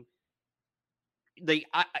game,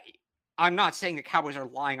 I'm not saying the Cowboys are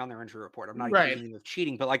lying on their injury report. I'm not accusing them of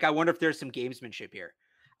cheating, but like I wonder if there's some gamesmanship here.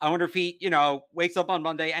 I wonder if he, wakes up on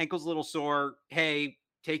Monday, ankle's a little sore. Hey,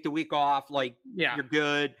 take the week off. Like, you're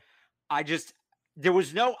good. There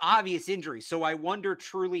was no obvious injury. So I wonder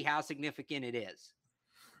truly how significant it is.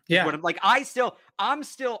 Yeah.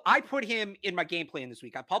 I put him in my game plan this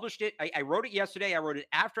week. I published it. I wrote it yesterday. I wrote it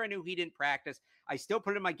after I knew he didn't practice. I still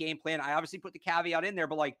put it in my game plan. I obviously put the caveat in there,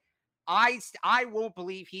 but like, I won't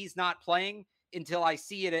believe he's not playing until I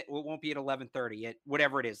see it. It won't be at 11:30 at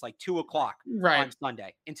whatever it is, like 2:00 on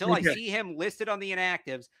Sunday. Until I see him listed on the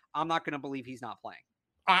inactives, I'm not going to believe he's not playing.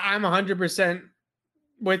 I'm 100%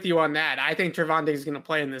 with you on that. I think Trevon Diggs is going to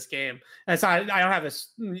play in this game. That's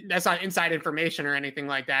not inside information or anything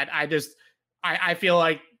like that. I feel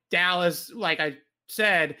like Dallas, like I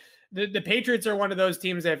said, the Patriots are one of those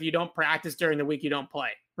teams that if you don't practice during the week, you don't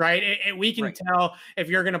play, right? We can tell if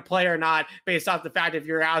you're going to play or not based off the fact if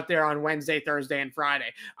you're out there on Wednesday, Thursday, and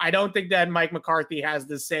Friday. I don't think that Mike McCarthy has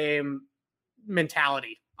the same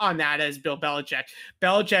mentality on that as Bill Belichick.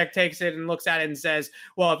 Belichick takes it and looks at it and says,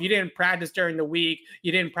 well, if you didn't practice during the week,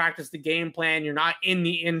 you didn't practice the game plan, you're not in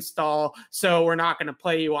the install, so we're not going to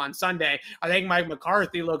play you on Sunday. I think Mike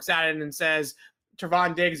McCarthy looks at it and says,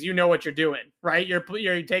 Trevon Diggs, you know what you're doing, right?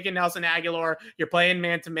 You're taking Nelson Aguilar, you're playing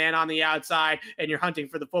man-to-man on the outside, and you're hunting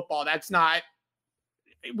for the football.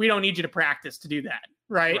 We don't need you to practice to do that,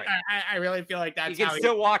 right? I really feel like that's how you can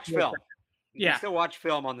still watch film. You can still watch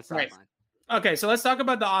film on the sideline. Okay, so let's talk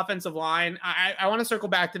about the offensive line. I want to circle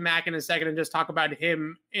back to Mac in a second and just talk about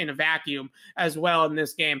him in a vacuum as well in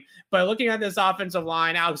this game. But looking at this offensive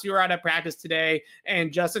line, Alex, you were out at practice today,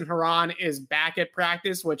 and Justin Herron is back at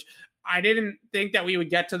practice, which I didn't think that we would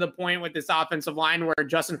get to the point with this offensive line where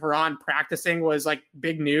Justin Herron practicing was like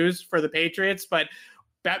big news for the Patriots. But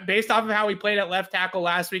based off of how we played at left tackle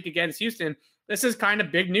last week against Houston, this is kind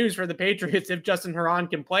of big news for the Patriots if Justin Herron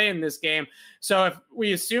can play in this game. So if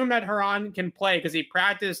we assume that Herron can play because he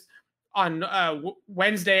practiced on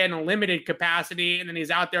Wednesday in a limited capacity, and then he's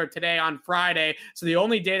out there today on Friday. So the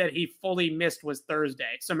only day that he fully missed was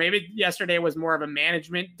Thursday. So maybe yesterday was more of a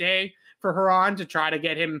management day for Herron to try to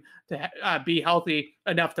get him to be healthy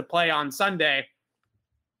enough to play on Sunday.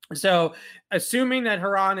 So assuming that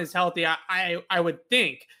Herron is healthy, I would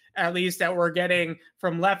think at least, that we're getting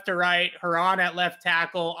from left to right. Huron at left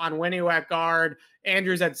tackle, Onwenu at guard,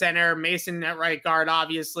 Andrews at center, Mason at right guard,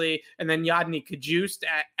 obviously, and then Yadni Kajust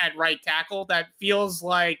at right tackle. That feels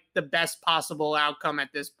like the best possible outcome at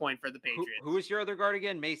this point for the Patriots. Who is your other guard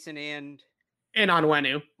again? Mason and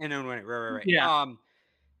Onwenu. And Onwenu, right. Yeah.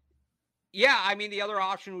 Yeah, I mean, the other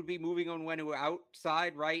option would be moving Onwenu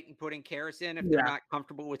outside, right, and putting Karras in if they're not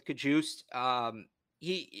comfortable with Kajust.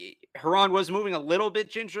 Huron was moving a little bit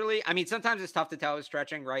gingerly. I mean, sometimes it's tough to tell his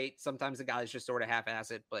stretching, right? Sometimes the guys just sort of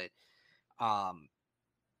half-ass it, but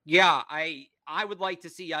yeah, I would like to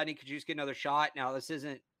see Yadni Kajust get another shot. Now, this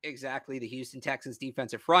isn't exactly the Houston Texans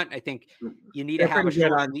defensive front. I think you need to have a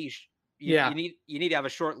short leash. You need to have a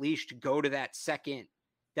short leash to go to that second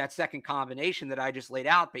combination that I just laid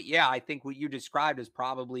out. But yeah, I think what you described is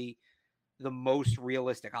probably the most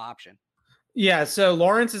realistic option. Yeah. So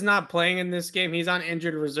Lawrence is not playing in this game. He's on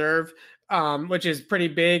injured reserve, which is pretty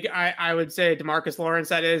big. I would say DeMarcus Lawrence,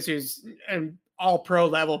 that is, who's an all-pro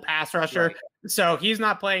level pass rusher. Right. So he's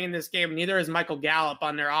not playing in this game. Neither is Michael Gallup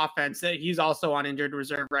on their offense. He's also on injured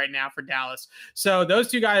reserve right now for Dallas. So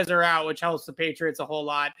those two guys are out, which helps the Patriots a whole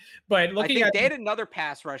lot. But looking at, they had another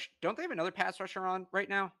pass rush. Don't they have another pass rusher on right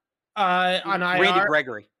now? On IR? Randy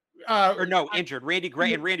Gregory. Injured. Randy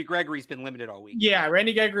Gregory's been limited all week. Yeah,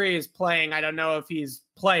 Randy Gregory is playing. I don't know if he's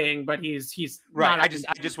playing, but he's right. I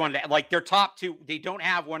just wanted to, like, their top two. They don't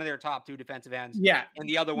have one of their top two defensive ends. Yeah, and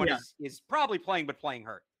the other one is probably playing but playing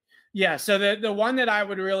hurt. Yeah. So the one that I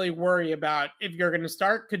would really worry about, if you're going to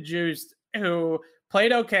start Kajust, who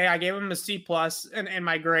played okay, I gave him a C+ in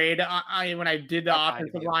my grade. When I did the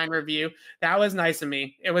offensive line review, that was nice of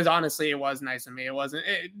me. It was nice of me. It wasn't.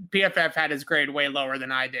 PFF had his grade way lower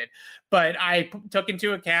than I did, but I took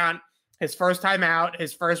into account his first time out,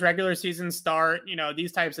 his first regular season start,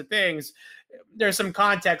 these types of things. There's some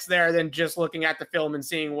context there than just looking at the film and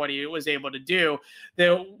seeing what he was able to do.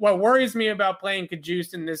 What worries me about playing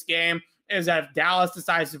Kajust in this game is that if Dallas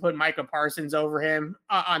decides to put Micah Parsons over him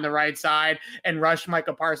on the right side and rush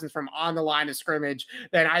Micah Parsons from on the line of scrimmage,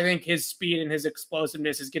 then I think his speed and his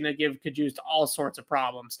explosiveness is going to give Kajust all sorts of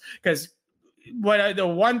problems. Because the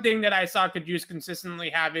one thing that I saw Kajust consistently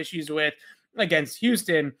have issues with against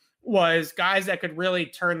Houston was guys that could really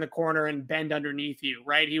turn the corner and bend underneath you,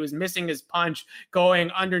 right? He was missing his punch,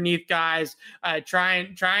 going underneath guys,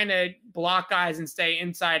 trying to block guys and stay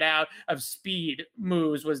inside out of speed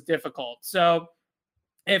moves was difficult. So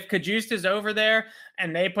if Kajust is over there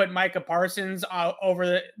and they put Micah Parsons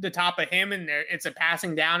over the top of him and it's a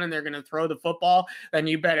passing down and they're going to throw the football, then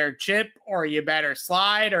you better chip or you better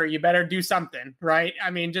slide or you better do something, right?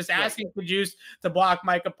 I mean, just asking Kajust to block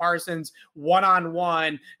Micah Parsons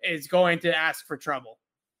one-on-one is going to ask for trouble.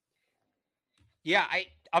 Yeah,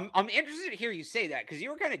 I'm interested to hear you say that, because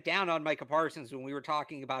you were kind of down on Micah Parsons when we were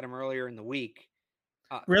talking about him earlier in the week.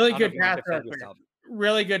 Really good pass rusher.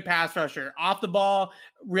 Really good pass rusher. Off the ball,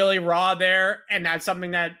 really raw there. And that's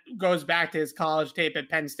something that goes back to his college tape at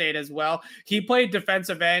Penn State as well. He played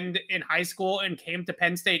defensive end in high school and came to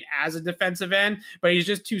Penn State as a defensive end, but he's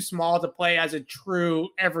just too small to play as a true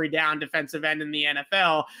every down defensive end in the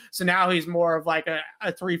NFL. So now he's more of like a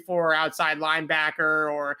 3-4 outside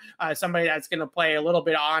linebacker or somebody that's going to play a little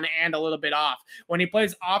bit on and a little bit off. When he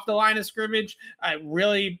plays off the line of scrimmage,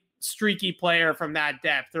 really streaky player from that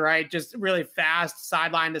depth, right? Just really fast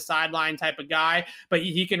sideline to sideline type of guy, but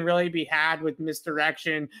he can really be had with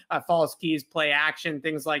misdirection, false keys, play action,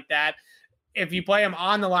 things like that. If you play him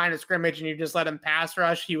on the line of scrimmage and you just let him pass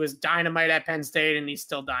rush, he was dynamite at Penn State and he's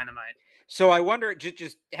still dynamite. So I wonder,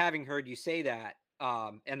 just having heard you say that,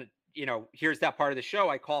 and here's that part of the show.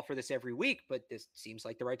 I call for this every week, but this seems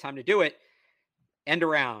like the right time to do it. End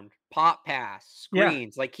around, pop pass,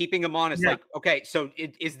 screens, like keeping them honest. Like, okay, so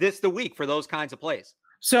is this the week for those kinds of plays?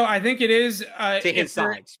 So I think it is to his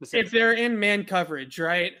side specifically. If they're in man coverage,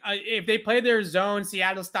 right? If they play their zone,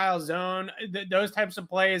 Seattle style zone, those types of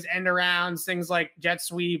plays, end arounds, things like jet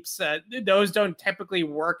sweeps, those don't typically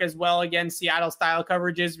work as well against Seattle style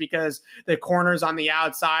coverages because the corners on the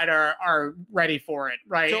outside are ready for it,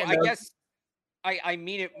 right? So I guess I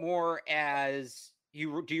mean it more as,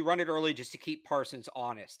 do you run it early just to keep Parsons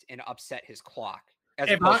honest and upset his clock, as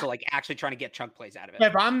opposed to like actually trying to get chunk plays out of it?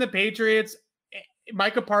 If I'm the Patriots,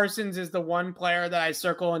 Micah Parsons is the one player that I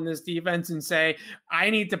circle in this defense and say, I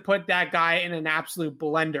need to put that guy in an absolute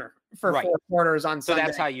blender for 4 quarters on Sunday. So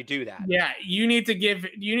that's how you do that. Yeah. You need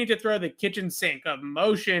to throw the kitchen sink of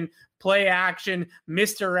motion, play action,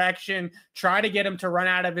 misdirection, try to get him to run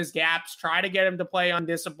out of his gaps, try to get him to play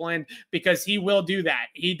undisciplined, because he will do that.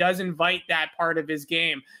 He does invite that part of his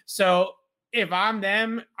game. So if I'm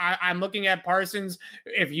them, I'm looking at Parsons.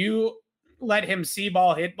 If you let him see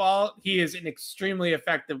ball, hit ball, he is an extremely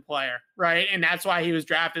effective player, right? And that's why he was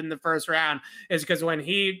drafted in the first round, is because when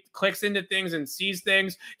he clicks into things and sees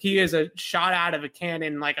things, he is a shot out of a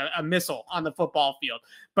cannon, like a missile on the football field.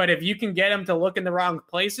 But if you can get him to look in the wrong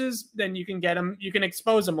places, then you can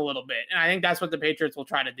expose him a little bit. And I think that's what the Patriots will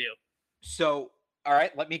try to do. So, all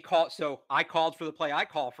right, let me call. So I called for the play I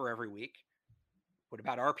call for every week. What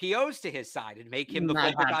about RPOs to his side and make him the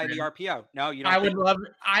focal guy in the RPO? No, you don't. I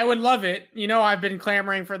would love it. I've been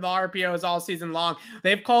clamoring for the RPOs all season long.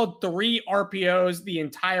 They've called 3 RPOs the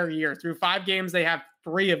entire year. Through 5 games, they have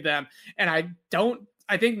 3 of them. And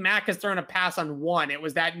I think Mac has thrown a pass on 1. It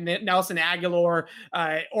was that Nelson Aguilar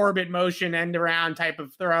orbit motion end around type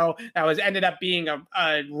of throw that ended up being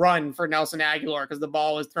a run for Nelson Aguilar because the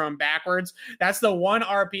ball was thrown backwards. That's the one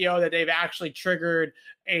RPO that they've actually triggered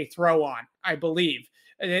a throw on, I believe.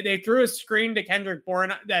 They threw a screen to Kendrick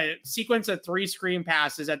Bourne, the sequence of 3 screen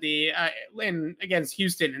passes at the against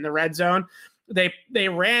Houston in the red zone. They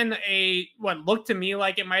ran what looked to me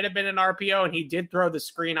like it might have been an RPO, and he did throw the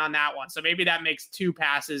screen on that one. So maybe that makes 2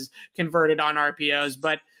 passes converted on RPOs.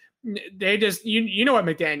 But they just you know what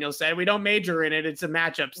McDaniel said, we don't major in it. It's a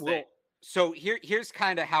matchups thing. So here's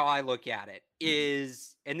kind of how I look at it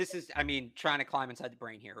is, and this is, I mean, trying to climb inside the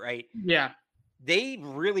brain here, right? Yeah. They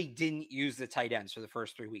really didn't use the tight ends for the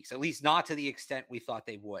first 3 weeks, at least not to the extent we thought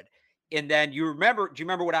they would. And then do you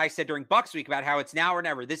remember what I said during Bucks week about how it's now or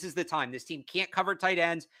never? This is the time. This team can't cover tight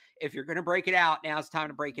ends. If you're going to break it out, now's the time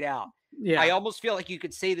to break it out. Yeah. I almost feel like you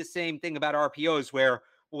could say the same thing about RPOs where,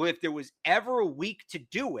 well, if there was ever a week to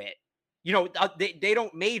do it, they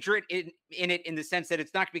don't major it in it in the sense that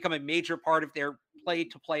it's not going to become a major part of their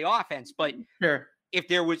play offense. But sure. If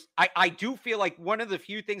there was, I do feel like one of the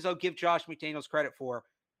few things I'll give Josh McDaniels credit for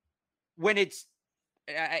when it's,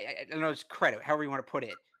 I don't know, it's credit, however you want to put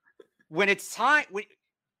it. When it's time,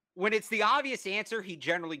 when it's the obvious answer, he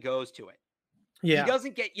generally goes to it. Yeah. He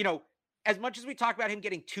doesn't get, as much as we talk about him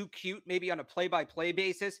getting too cute, maybe on a play-by-play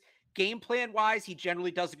basis, game plan wise, he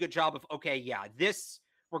generally does a good job of, okay, yeah, this,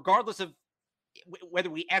 regardless of whether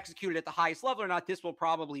we execute it at the highest level or not, this will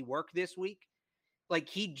probably work this week. Like,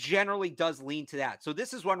 he generally does lean to that. So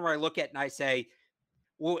this is one where I look at and I say,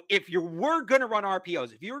 well, if you were going to run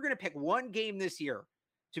RPOs, if you were going to pick one game this year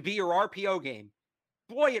to be your RPO game,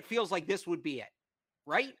 boy, it feels like this would be it,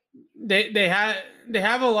 right? They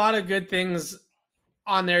have a lot of good things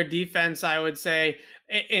on their defense, I would say,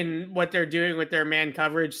 in what they're doing with their man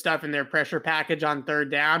coverage stuff and their pressure package on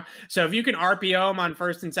third down. So if you can RPO them on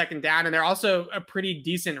first and second down, and they're also a pretty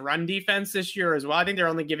decent run defense this year as well. I think they're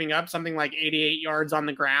only giving up something like 88 yards on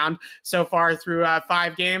the ground so far through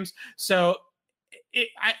 5 games. So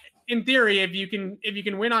in theory, if you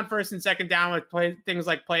can win on first and second down with things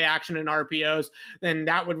like play action and RPOs, then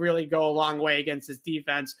that would really go a long way against this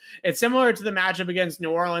defense. It's similar to the matchup against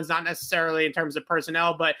New Orleans, not necessarily in terms of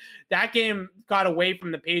personnel, but that game got away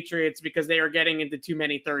from the Patriots because they were getting into too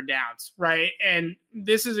many third downs, right? And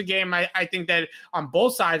this is a game I think that on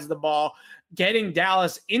both sides of the ball, getting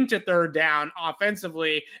Dallas into third down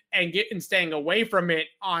offensively and staying away from it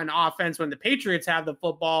on offense when the Patriots have the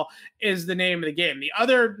football is the name of the game. The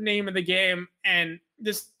other name of the game, and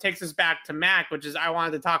this takes us back to Mac, which is I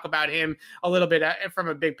wanted to talk about him a little bit from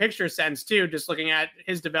a big picture sense too, just looking at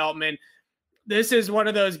his development. This is one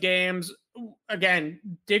of those games, again,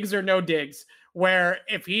 digs or no digs, where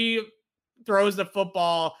if he throws the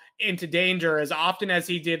football into danger as often as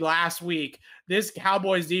he did last week, this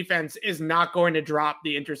Cowboys defense is not going to drop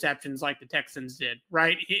the interceptions like the Texans did,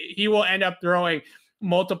 right? He will end up throwing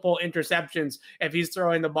multiple interceptions if he's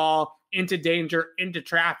throwing the ball into danger, into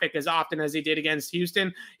traffic as often as he did against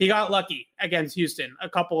Houston. He got lucky against Houston a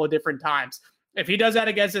couple of different times. If he does that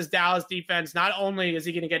against this Dallas defense, not only is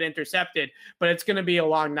he going to get intercepted, but it's going to be a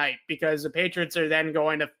long night because the Patriots are then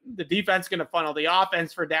the defense is going to funnel the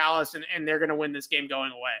offense for Dallas, and they're going to win this game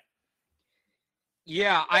going away.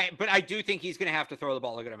 Yeah, but I do think he's going to have to throw the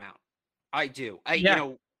ball a good amount. I do.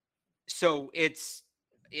 So it's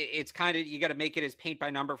kind of, you got to make it as paint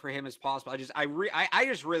by number for him as possible. I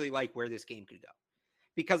just really like where this game could go.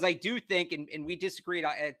 Because I do think, and we disagreed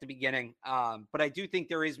at the beginning, but I do think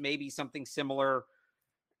there is maybe something similar,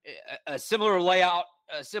 a similar layout,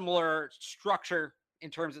 a similar structure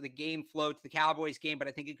in terms of the game flow to the Cowboys game, but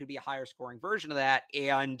I think it could be a higher scoring version of that.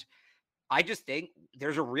 And I just think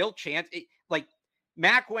there's a real chance. Like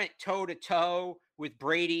Mac went toe to toe with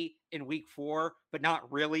Brady in week 4, but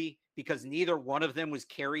not really because neither one of them was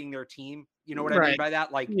carrying their team. You know what I mean by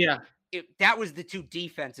that? Like, yeah. That was the 2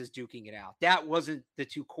 defenses duking it out. That wasn't the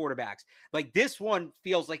 2 quarterbacks. Like this one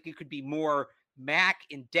feels like it could be more Mac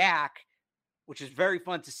and Dak, which is very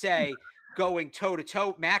fun to say, going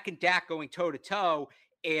toe-to-toe, Mac and Dak going toe-to-toe,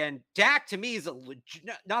 and Dak to me is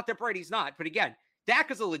not that Brady's not, but again,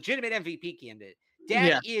 Dak is a legitimate MVP candidate.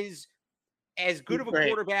 Dak is as good of a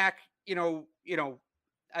quarterback,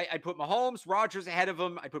 I put Mahomes, Rodgers ahead of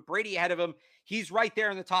him. I put Brady ahead of him. He's right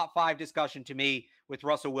there in the top 5 discussion to me with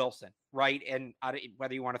Russell Wilson, right? And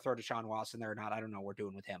whether you want to throw Deshaun Watson there or not, I don't know what we're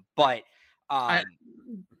doing with him. But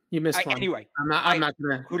you missed one. Anyway, I'm not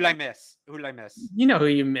gonna. Who did I miss? Who did I miss? You know who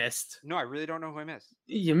you missed. No, I really don't know who I missed.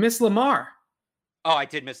 You missed Lamar. Oh, I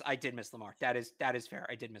did miss Lamar. That is fair.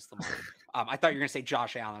 I did miss Lamar. I thought you were gonna say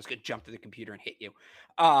Josh Allen. I was gonna jump to the computer and hit you.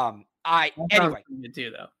 Anyway, you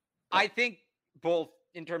do though. I think both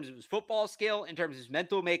in terms of his football skill, in terms of his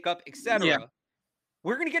mental makeup, etc.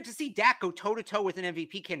 We're going to get to see Dak go toe-to-toe with an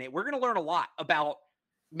MVP candidate. We're going to learn a lot about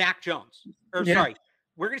Mac Jones. Sorry,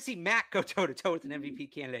 we're going to see Mac go toe-to-toe with an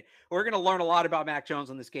MVP candidate. We're going to learn a lot about Mac Jones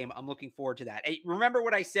in this game. I'm looking forward to that. Hey, remember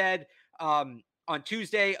what I said on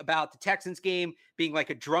Tuesday about the Texans game being like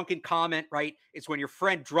a drunken comment, right? It's when your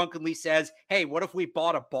friend drunkenly says, hey, what if we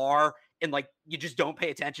bought a bar and like you just don't pay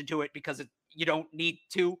attention to it because you don't need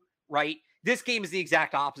to, right? This game is the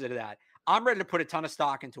exact opposite of that. I'm ready to put a ton of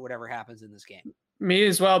stock into whatever happens in this game. Me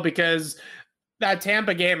as well, because that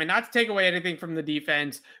Tampa game, and not to take away anything from the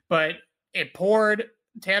defense, but it poured.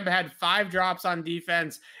 Tampa had 5 drops on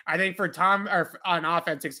defense. I think on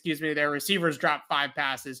offense, their receivers dropped 5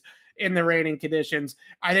 passes in the raining conditions.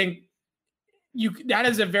 I think that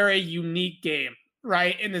is a very unique game,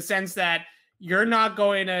 right? In the sense that you're not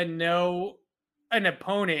going to know an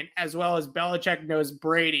opponent as well as Belichick knows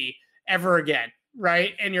Brady ever again,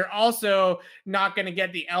 right? And you're also not going to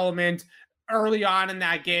get the element early on in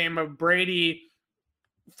that game of Brady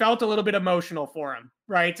felt a little bit emotional for him,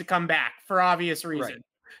 right? To come back for obvious reasons. Right.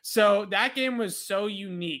 So that game was so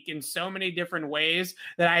unique in so many different ways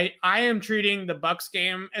that I am treating the Bucs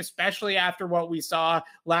game, especially after what we saw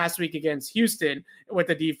last week against Houston with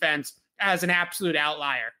the defense, as an absolute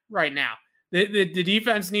outlier right now. The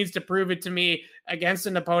defense needs to prove it to me against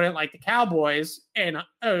an opponent like the Cowboys and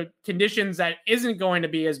conditions that isn't going to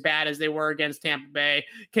be as bad as they were against Tampa Bay.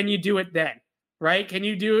 Can you do it then, right? Can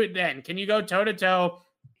you do it then? Can you go toe-to-toe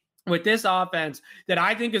with this offense that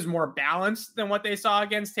I think is more balanced than what they saw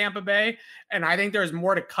against Tampa Bay? And I think there's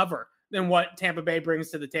more to cover than what Tampa Bay brings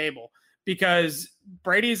to the table, because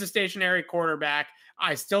Brady's a stationary quarterback.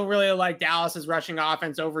 I still really like Dallas's rushing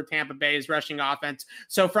offense over Tampa Bay's rushing offense.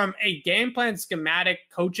 So from a game plan schematic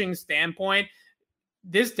coaching standpoint,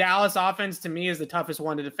 this Dallas offense to me is the toughest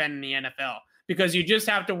one to defend in the NFL, because you just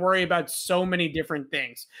have to worry about so many different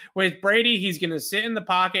things. With Brady, he's going to sit in the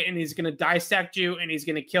pocket and he's going to dissect you and he's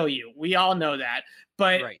going to kill you. We all know that,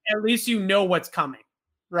 but at least you know what's coming,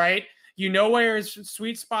 right? You know where his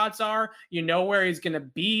sweet spots are. You know where he's going to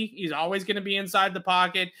be. He's always going to be inside the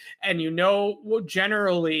pocket, and you know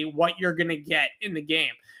generally what you're going to get in the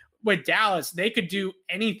game. With Dallas, they could do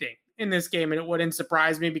anything in this game, and it wouldn't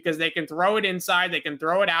surprise me, because they can throw it inside, they can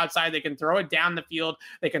throw it outside, they can throw it down the field,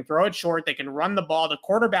 they can throw it short, they can run the ball, the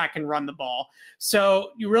quarterback can run the ball. So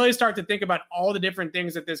you really start to think about all the different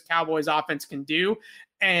things that this Cowboys offense can do.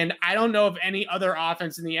 And I don't know if any other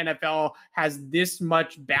offense in the NFL has this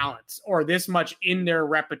much balance or this much in their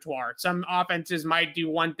repertoire. Some offenses might do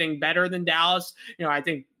one thing better than Dallas. I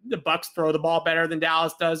think the Bucs throw the ball better than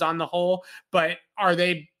Dallas does on the whole, but are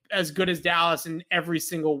they as good as Dallas in every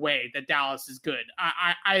single way that Dallas is good?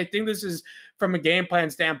 I think this is, from a game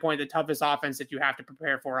plan standpoint, the toughest offense that you have to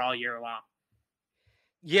prepare for all year long.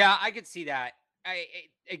 Yeah, I could see that. I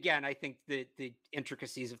think the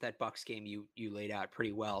intricacies of that Bucs game you laid out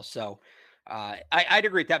pretty well. So I'd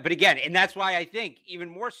agree with that. But again, and that's why I think even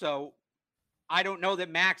more so, I don't know that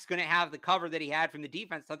Mac's going to have the cover that he had from the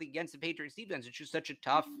defense. Nothing against the Patriots defense. It's just such a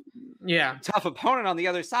tough opponent on the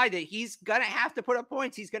other side that he's going to have to put up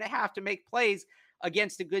points. He's going to have to make plays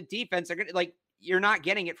against a good defense. They're going to, you're not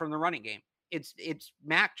getting it from the running game. It's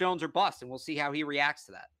Mac Jones or bust, and we'll see how he reacts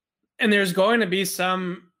to that. And there's going to be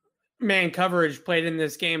some man coverage played in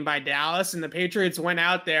this game by Dallas, and the Patriots went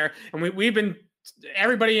out there, and we've been,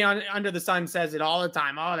 everybody under the sun says it all the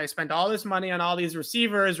time. Oh, they spent all this money on all these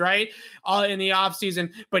receivers, right? All in the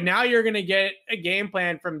offseason. But now you're going to get a game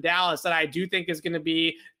plan from Dallas that I do think is going to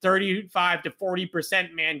be 35 to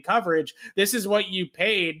 40% man coverage. This is what you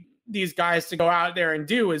paid these guys to go out there and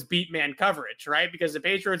do, is beat man coverage, right? Because the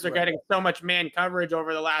Patriots are getting so much man coverage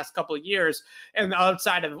over the last couple of years. And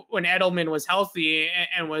outside of when Edelman was healthy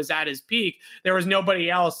and was at his peak, there was nobody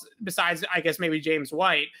else besides, I guess, maybe James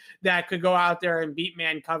White that could go out there and beat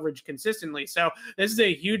man coverage consistently. So this is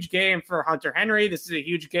a huge game for Hunter Henry. This is a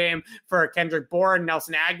huge game for Kendrick Bourne,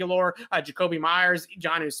 Nelson Aguilar, Jacoby Myers,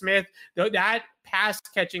 Jonnu Smith. That pass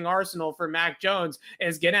catching arsenal for Mac Jones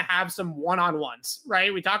is going to have some one-on-ones,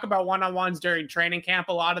 right? We talk about one-on-ones during training camp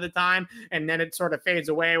a lot of the time, and then it sort of fades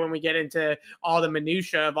away when we get into all the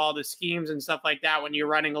minutia of all the schemes and stuff like that when you're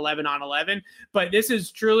running 11 on 11. But this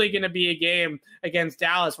is truly going to be a game against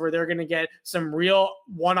Dallas where they're going to get some real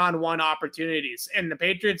one-on-one opportunities, and the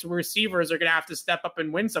Patriots receivers are going to have to step up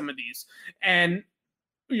and win some of these. And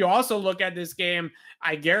you also look at this game,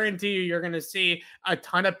 I guarantee you're going to see a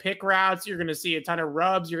ton of pick routes. You're going to see a ton of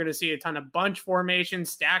rubs. You're going to see a ton of bunch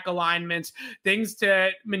formations, stack alignments, things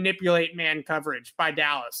to manipulate man coverage by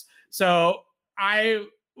Dallas. So I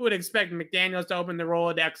would expect McDaniels to open the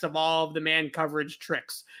Rolodex of all of the man coverage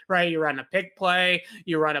tricks, right? You run a pick play,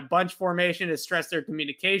 you run a bunch formation to stress their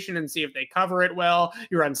communication and see if they cover it well.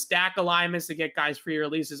 You run stack alignments to get guys free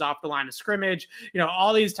releases off the line of scrimmage.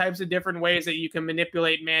 All these types of different ways that you can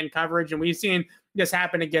manipulate man coverage. And we've seen this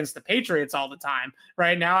happen against the Patriots all the time.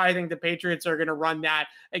 Right now, I think the Patriots are going to run that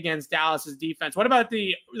against Dallas's defense. What about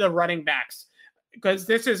the running backs? Because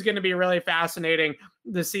this is going to be really fascinating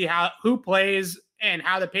to see who plays and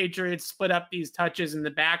how the Patriots split up these touches in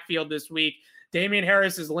the backfield this week. Damian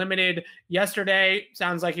Harris is limited yesterday.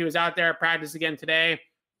 Sounds like he was out there at practice again today.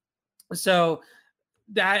 So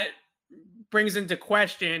that brings into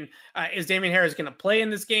question, is Damian Harris going to play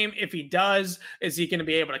in this game? If he does, is he going to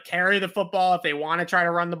be able to carry the football if they want to try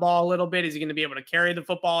to run the ball a little bit? Is he going to be able to carry the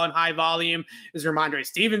football in high volume? Is Ramondre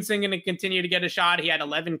Stevenson going to continue to get a shot? He had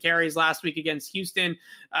 11 carries last week against Houston.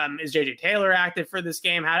 Is J.J. Taylor active for this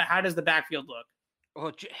game? How does the backfield look?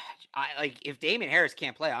 Well, if Damian Harris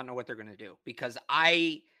can't play, I don't know what they're going to do, because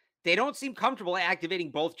they don't seem comfortable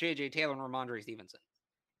activating both J.J. Taylor and Ramondre Stevenson.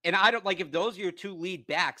 And I don't if those are your two lead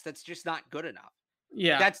backs, that's just not good enough.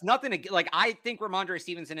 Yeah. That's nothing to I think Ramondre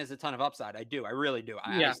Stevenson has a ton of upside. I do. I really do.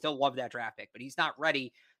 I still love that draft pick, but he's not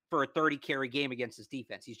ready for a 30 carry game against his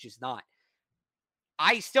defense. He's just not.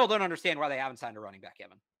 I still don't understand why they haven't signed a running back,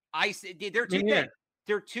 Evan. They're too thin.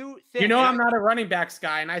 They're too thin. I'm not a running backs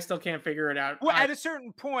guy, and I still can't figure it out. Well, at a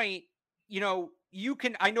certain point, you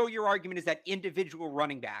can. I know your argument is that individual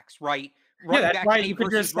running backs, right? That's right. You could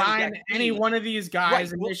just sign any one of these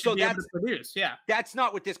guys, and they should be able to produce. Yeah, that's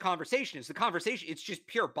not what this conversation is. The conversation, it's just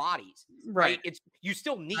pure bodies, right? You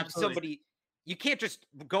still need somebody. You can't just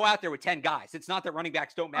go out there with 10 guys. It's not that running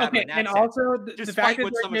backs don't matter. Okay, and also the fact that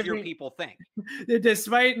what some of your people think.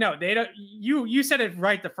 Despite they don't. You said it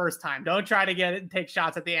right the first time. Don't try to take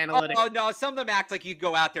shots at the analytics. Oh no, some of them act like you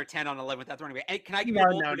go out there 10 on 11 without the running back. Hey, can I give you a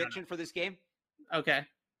bold prediction for this game? Okay.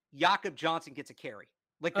 Jakob Johnson gets a carry.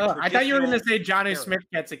 I thought you were going to say Johnny Smith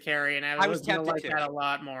gets a carry, and I was going to like that a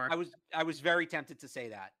lot more. I was very tempted to say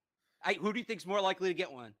that. Who do you think's more likely to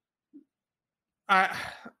get one?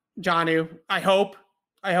 Jonnu, I hope,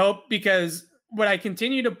 because what I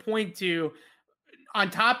continue to point to,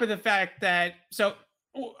 on top of the fact that, so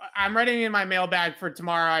I'm writing in my mailbag for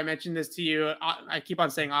tomorrow. I mentioned this to you. I keep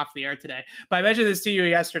on saying off the air today, but I mentioned this to you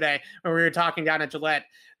yesterday when we were talking down at Gillette,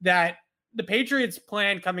 that the Patriots'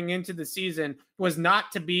 plan coming into the season was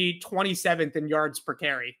not to be 27th in yards per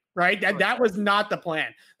carry, right? That was not the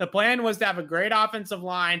plan. The plan was to have a great offensive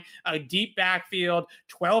line, a deep backfield,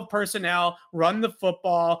 12 personnel, run the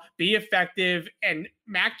football, be effective. And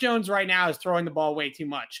Mac Jones right now is throwing the ball way too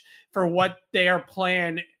much for what their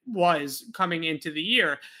plan was coming into the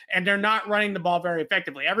year, and they're not running the ball very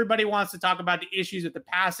effectively. Everybody wants to talk about the issues with the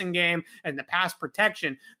passing game and the pass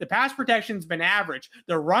protection. The pass protection's been average.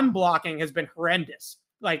 The run blocking has been horrendous,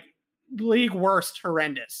 like league worst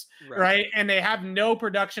horrendous, right? And they have no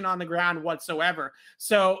production on the ground whatsoever.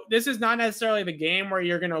 So this is not necessarily the game where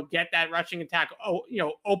you're going to get that rushing attack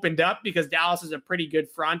opened up, because Dallas is a pretty good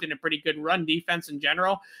front and a pretty good run defense in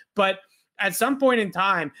general. But at some point in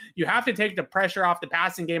time, you have to take the pressure off the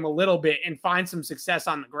passing game a little bit and find some success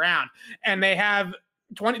on the ground. And they have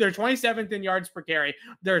they're 27th in yards per carry.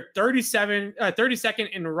 They're 32nd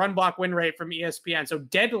in run block win rate from ESPN. So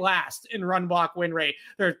dead last in run block win rate.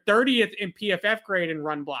 They're 30th in PFF grade in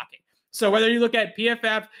run blocking. So whether you look at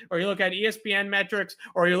PFF or you look at ESPN metrics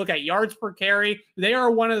or you look at yards per carry, they are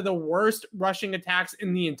one of the worst rushing attacks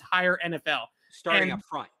in the entire NFL. Starting up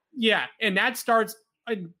front. Yeah. And that starts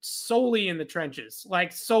solely in the trenches,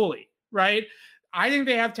 like solely, right? I think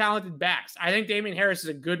they have talented backs. I think Damian Harris is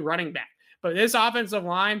a good running back, but this offensive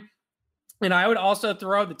line, and I would also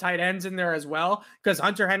throw the tight ends in there as well, because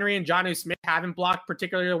Hunter Henry and Jonnu Smith haven't blocked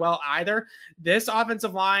particularly well either. This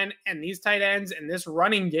offensive line and these tight ends and this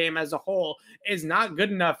running game as a whole is not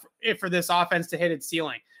good enough for this offense to hit its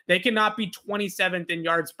ceiling. They cannot be 27th in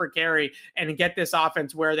yards per carry and get this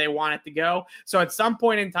offense where they want it to go. So at some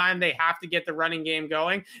point in time, they have to get the running game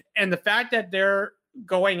going. And the fact that they're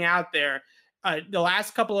going out there the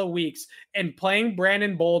last couple of weeks, and playing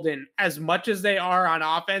Brandon Bolden as much as they are on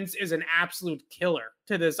offense is an absolute killer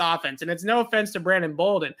to this offense. And it's no offense to Brandon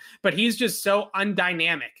Bolden, but he's just so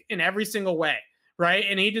undynamic in every single way. Right.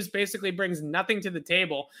 And he just basically brings nothing to the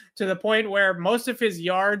table, to the point where most of his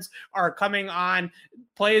yards are coming on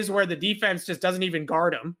plays where the defense just doesn't even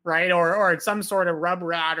guard him. Right. Or it's some sort of rub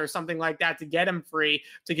route or something like that to get him free,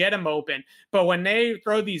 to get him open. But when they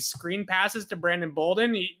throw these screen passes to Brandon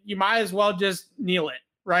Bolden, you might as well just kneel it.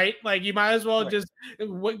 Right. Like you might as well just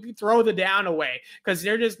throw the down away, because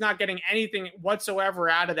they're just not getting anything whatsoever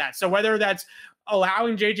out of that. So whether that's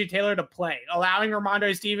allowing JJ Taylor to play, allowing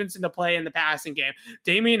Ramondre Stevenson to play in the passing game,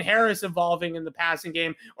 Damian Harris evolving in the passing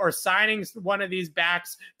game, or signing one of these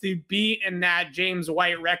backs to be in that James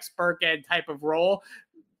White, Rex Burkhead type of role,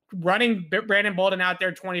 running Brandon Bolden out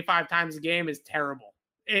there 25 times a game is terrible.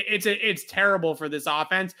 It's terrible for this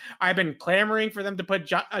offense. I've been clamoring for them to put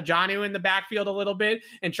Jonnu in the backfield a little bit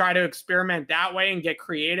and try to experiment that way and get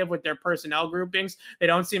creative with their personnel groupings. They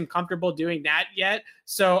don't seem comfortable doing that yet.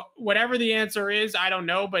 So whatever the answer is, I don't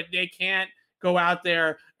know, but they can't go out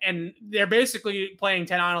there, and they're basically playing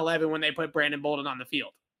 10 on 11 when they put Brandon Bolden on the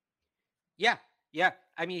field. Yeah. Yeah.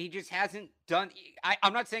 I mean, he just hasn't done.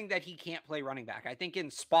 I'm not saying that he can't play running back. I think in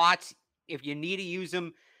spots, if you need to use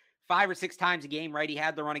him 5 or 6 times a game, right? He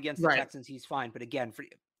had the run against the Texans. He's fine. But again,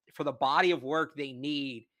 for the body of work they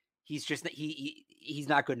need, he's just, he's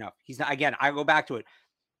not good enough. He's not, again, I go back to it.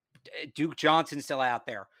 Duke Johnson's still out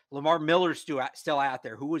there. Lamar Miller's still out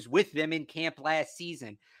there, who was with them in camp last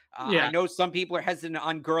season. I know some people are hesitant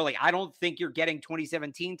on Gurley. I don't think you're getting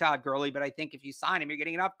 2017 Todd Gurley, but I think if you sign him, you're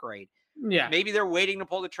getting an upgrade. Yeah. Maybe they're waiting to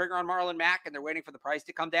pull the trigger on Marlon Mack, and they're waiting for the price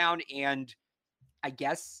to come down. And I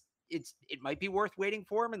guess it might be worth waiting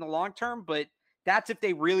for him in the long term, but that's if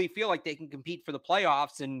they really feel like they can compete for the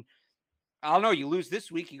playoffs. And I don't know, you lose this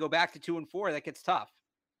week, you go back to 2-4, that gets tough.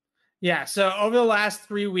 Yeah. So over the last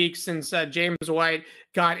 3 weeks since James White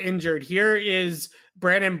got injured, here is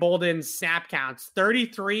Brandon Bolden's snap counts: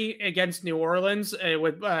 33 against New Orleans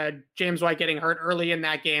with James White getting hurt early in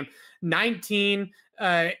that game, 19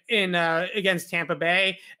 against Tampa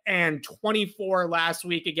Bay, and 24 last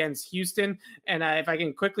week against Houston. And if I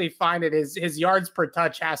can quickly find it, his yards per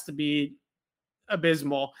touch has to be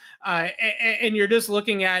abysmal. And you're just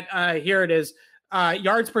looking at, here it is.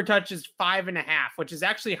 Yards per touch is 5.5, which is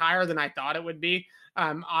actually higher than I thought it would be,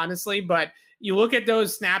 honestly. But you look at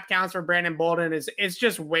those snap counts for Brandon Bolden, it's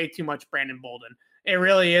just way too much Brandon Bolden. It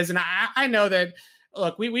really is. And I know that,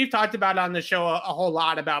 look, we've talked about on the show a whole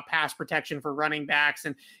lot about pass protection for running backs,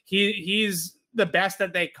 and he's the best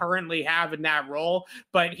that they currently have in that role,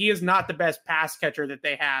 but he is not the best pass catcher that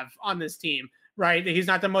they have on this team, right? He's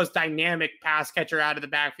not the most dynamic pass catcher out of the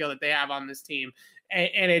backfield that they have on this team.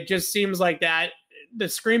 And it just seems like that the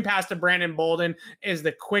screen pass to Brandon Bolden is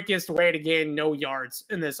the quickest way to gain no yards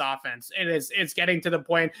in this offense. It's getting to the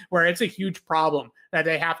point where it's a huge problem that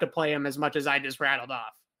they have to play him as much as I just rattled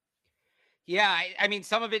off. Yeah, I mean,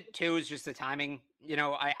 some of it too is just the timing. You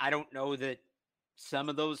know, I don't know that some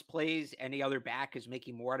of those plays any other back is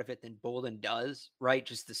making more out of it than Bolden does, right?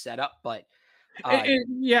 Just the setup. But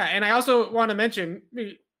and I also want to mention,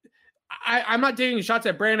 I'm not taking shots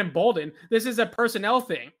at Brandon Bolden. This is a personnel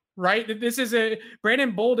thing, right?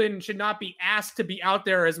 Brandon Bolden should not be asked to be out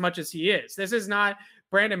there as much as he is. This is not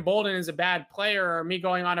Brandon Bolden is a bad player, or me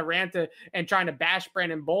going on a rant and trying to bash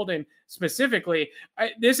Brandon Bolden specifically.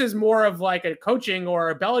 This is more of like a coaching or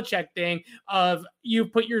a Belichick thing of, you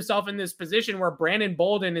put yourself in this position where Brandon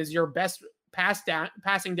Bolden is your best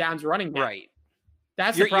passing downs running back. Right.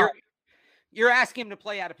 That's the problem. You're asking him to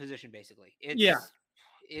play out of position, basically.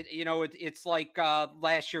 It's like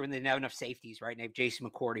last year when they didn't have enough safeties, right? And they have Jason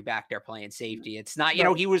McCourty back there playing safety. It's not,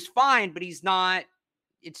 he was fine, but it's not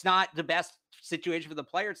the best situation for the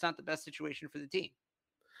player. It's not the best situation for the team.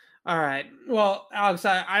 All right. Well, Alex,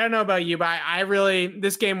 I don't know about you, but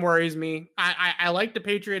this game worries me. I like the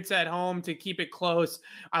Patriots at home to keep it close.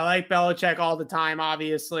 I like Belichick all the time,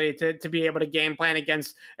 obviously, to be able to game plan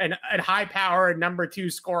against a high-powered number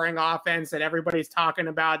 2 scoring offense that everybody's talking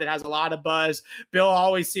about, that has a lot of buzz. Bill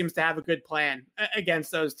always seems to have a good plan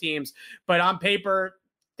against those teams. But on paper,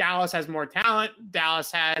 Dallas has more talent.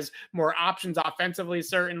 Dallas has more options offensively,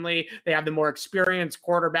 certainly. They have the more experienced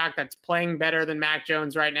quarterback that's playing better than Mac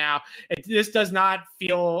Jones right now. This does not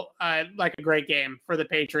feel like a great game for the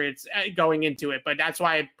Patriots going into it, but that's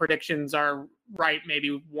why predictions are right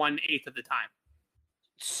maybe 1/8 of the time.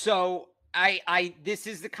 So this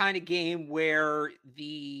is the kind of game where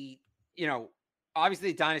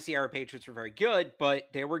obviously the Dynasty era Patriots were very good, but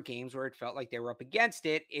there were games where it felt like they were up against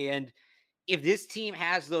it. And if this team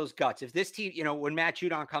has those guts, if this team, when Matt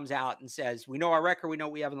Judon comes out and says, we know our record, we know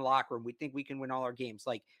what we have in the locker room, we think we can win all our games.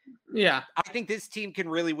 Like, yeah, I think this team can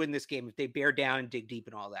really win this game if they bear down and dig deep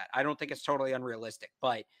and all that. I don't think it's totally unrealistic,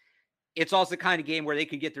 but it's also the kind of game where they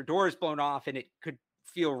could get their doors blown off and it could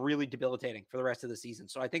feel really debilitating for the rest of the season.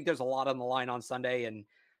 So I think there's a lot on the line on Sunday, and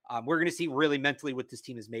we're going to see really mentally what this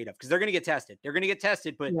team is made of, because they're going to get tested. They're going to get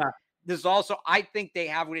tested, but this is also, I think they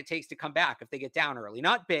have what it takes to come back if they get down early.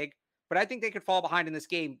 Not big, but I think they could fall behind in this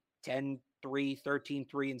game 10-3,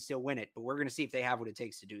 13-3 and still win it. But we're going to see if they have what it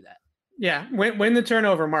takes to do that. Yeah, win the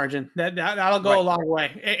turnover margin. That'll go a long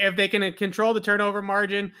way. If they can control the turnover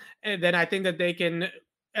margin, then I think that they can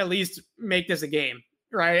at least make this a game.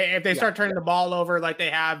 Right. If they start turning the ball over like they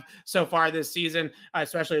have so far this season,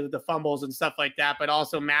 especially with the fumbles and stuff like that, but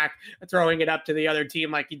also Mac throwing it up to the other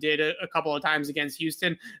team like he did a couple of times against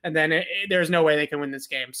Houston, and then there's no way they can win this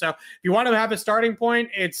game. So if you want to have a starting point,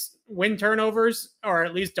 it's win turnovers, or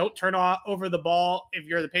at least don't turn over the ball if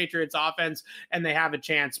you're the Patriots offense and they have a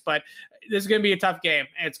chance. But this is going to be a tough game.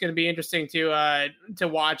 It's going to be interesting to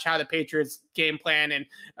watch how the Patriots game plan and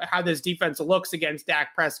how this defense looks against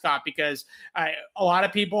Dak Prescott, because a lot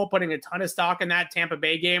of people putting a ton of stock in that Tampa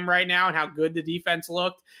Bay game right now and how good the defense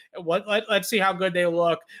looked. Let's see how good they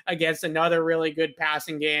look against another really good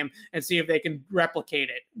passing game and see if they can replicate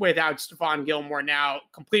it without Stephon Gilmore now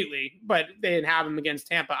completely, but they didn't have him against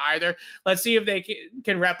Tampa either. Let's see if they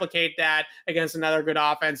can replicate that against another good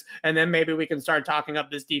offense, and then maybe we can start talking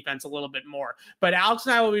up this defense a little bit more. But Alex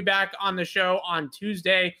and I will be back on the show on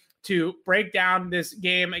Tuesday to break down this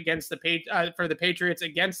game against for the Patriots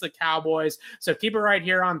against the Cowboys. So keep it right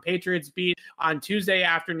here on Patriots Beat on Tuesday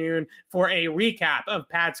afternoon for a recap of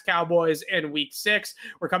Pats Cowboys in Week 6.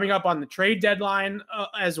 We're coming up on the trade deadline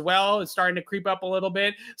as well. It's starting to creep up a little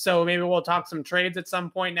bit, so maybe we'll talk some trades at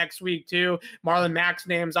some point next week too. Marlon Mack's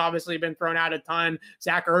name's obviously been thrown out a ton.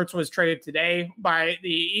 Zach Ertz was traded today by the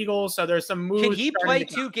Eagles, so there's some moves. Can he play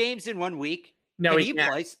 2 games in 1 week? No, he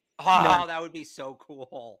can't. Plays? Oh, that would be so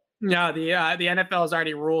cool. No, the NFL has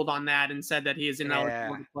already ruled on that and said that he is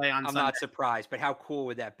ineligible to play on Sunday. I'm not surprised, but how cool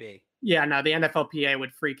would that be? Yeah, no, the NFLPA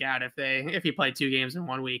would freak out if he played 2 games in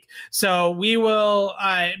 1 week. So we will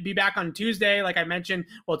be back on Tuesday. Like I mentioned,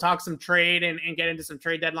 we'll talk some trade and get into some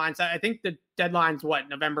trade deadlines. I think the deadline's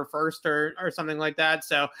November 1st or something like that.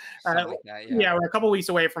 So yeah, we're a couple weeks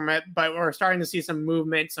away from it, but we're starting to see some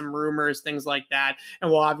movement, some rumors, things like that. And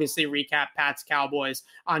we'll obviously recap Pats Cowboys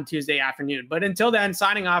on Tuesday afternoon. But until then,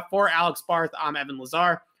 signing off for Alex Barth, I'm Evan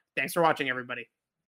Lazar. Thanks for watching, everybody.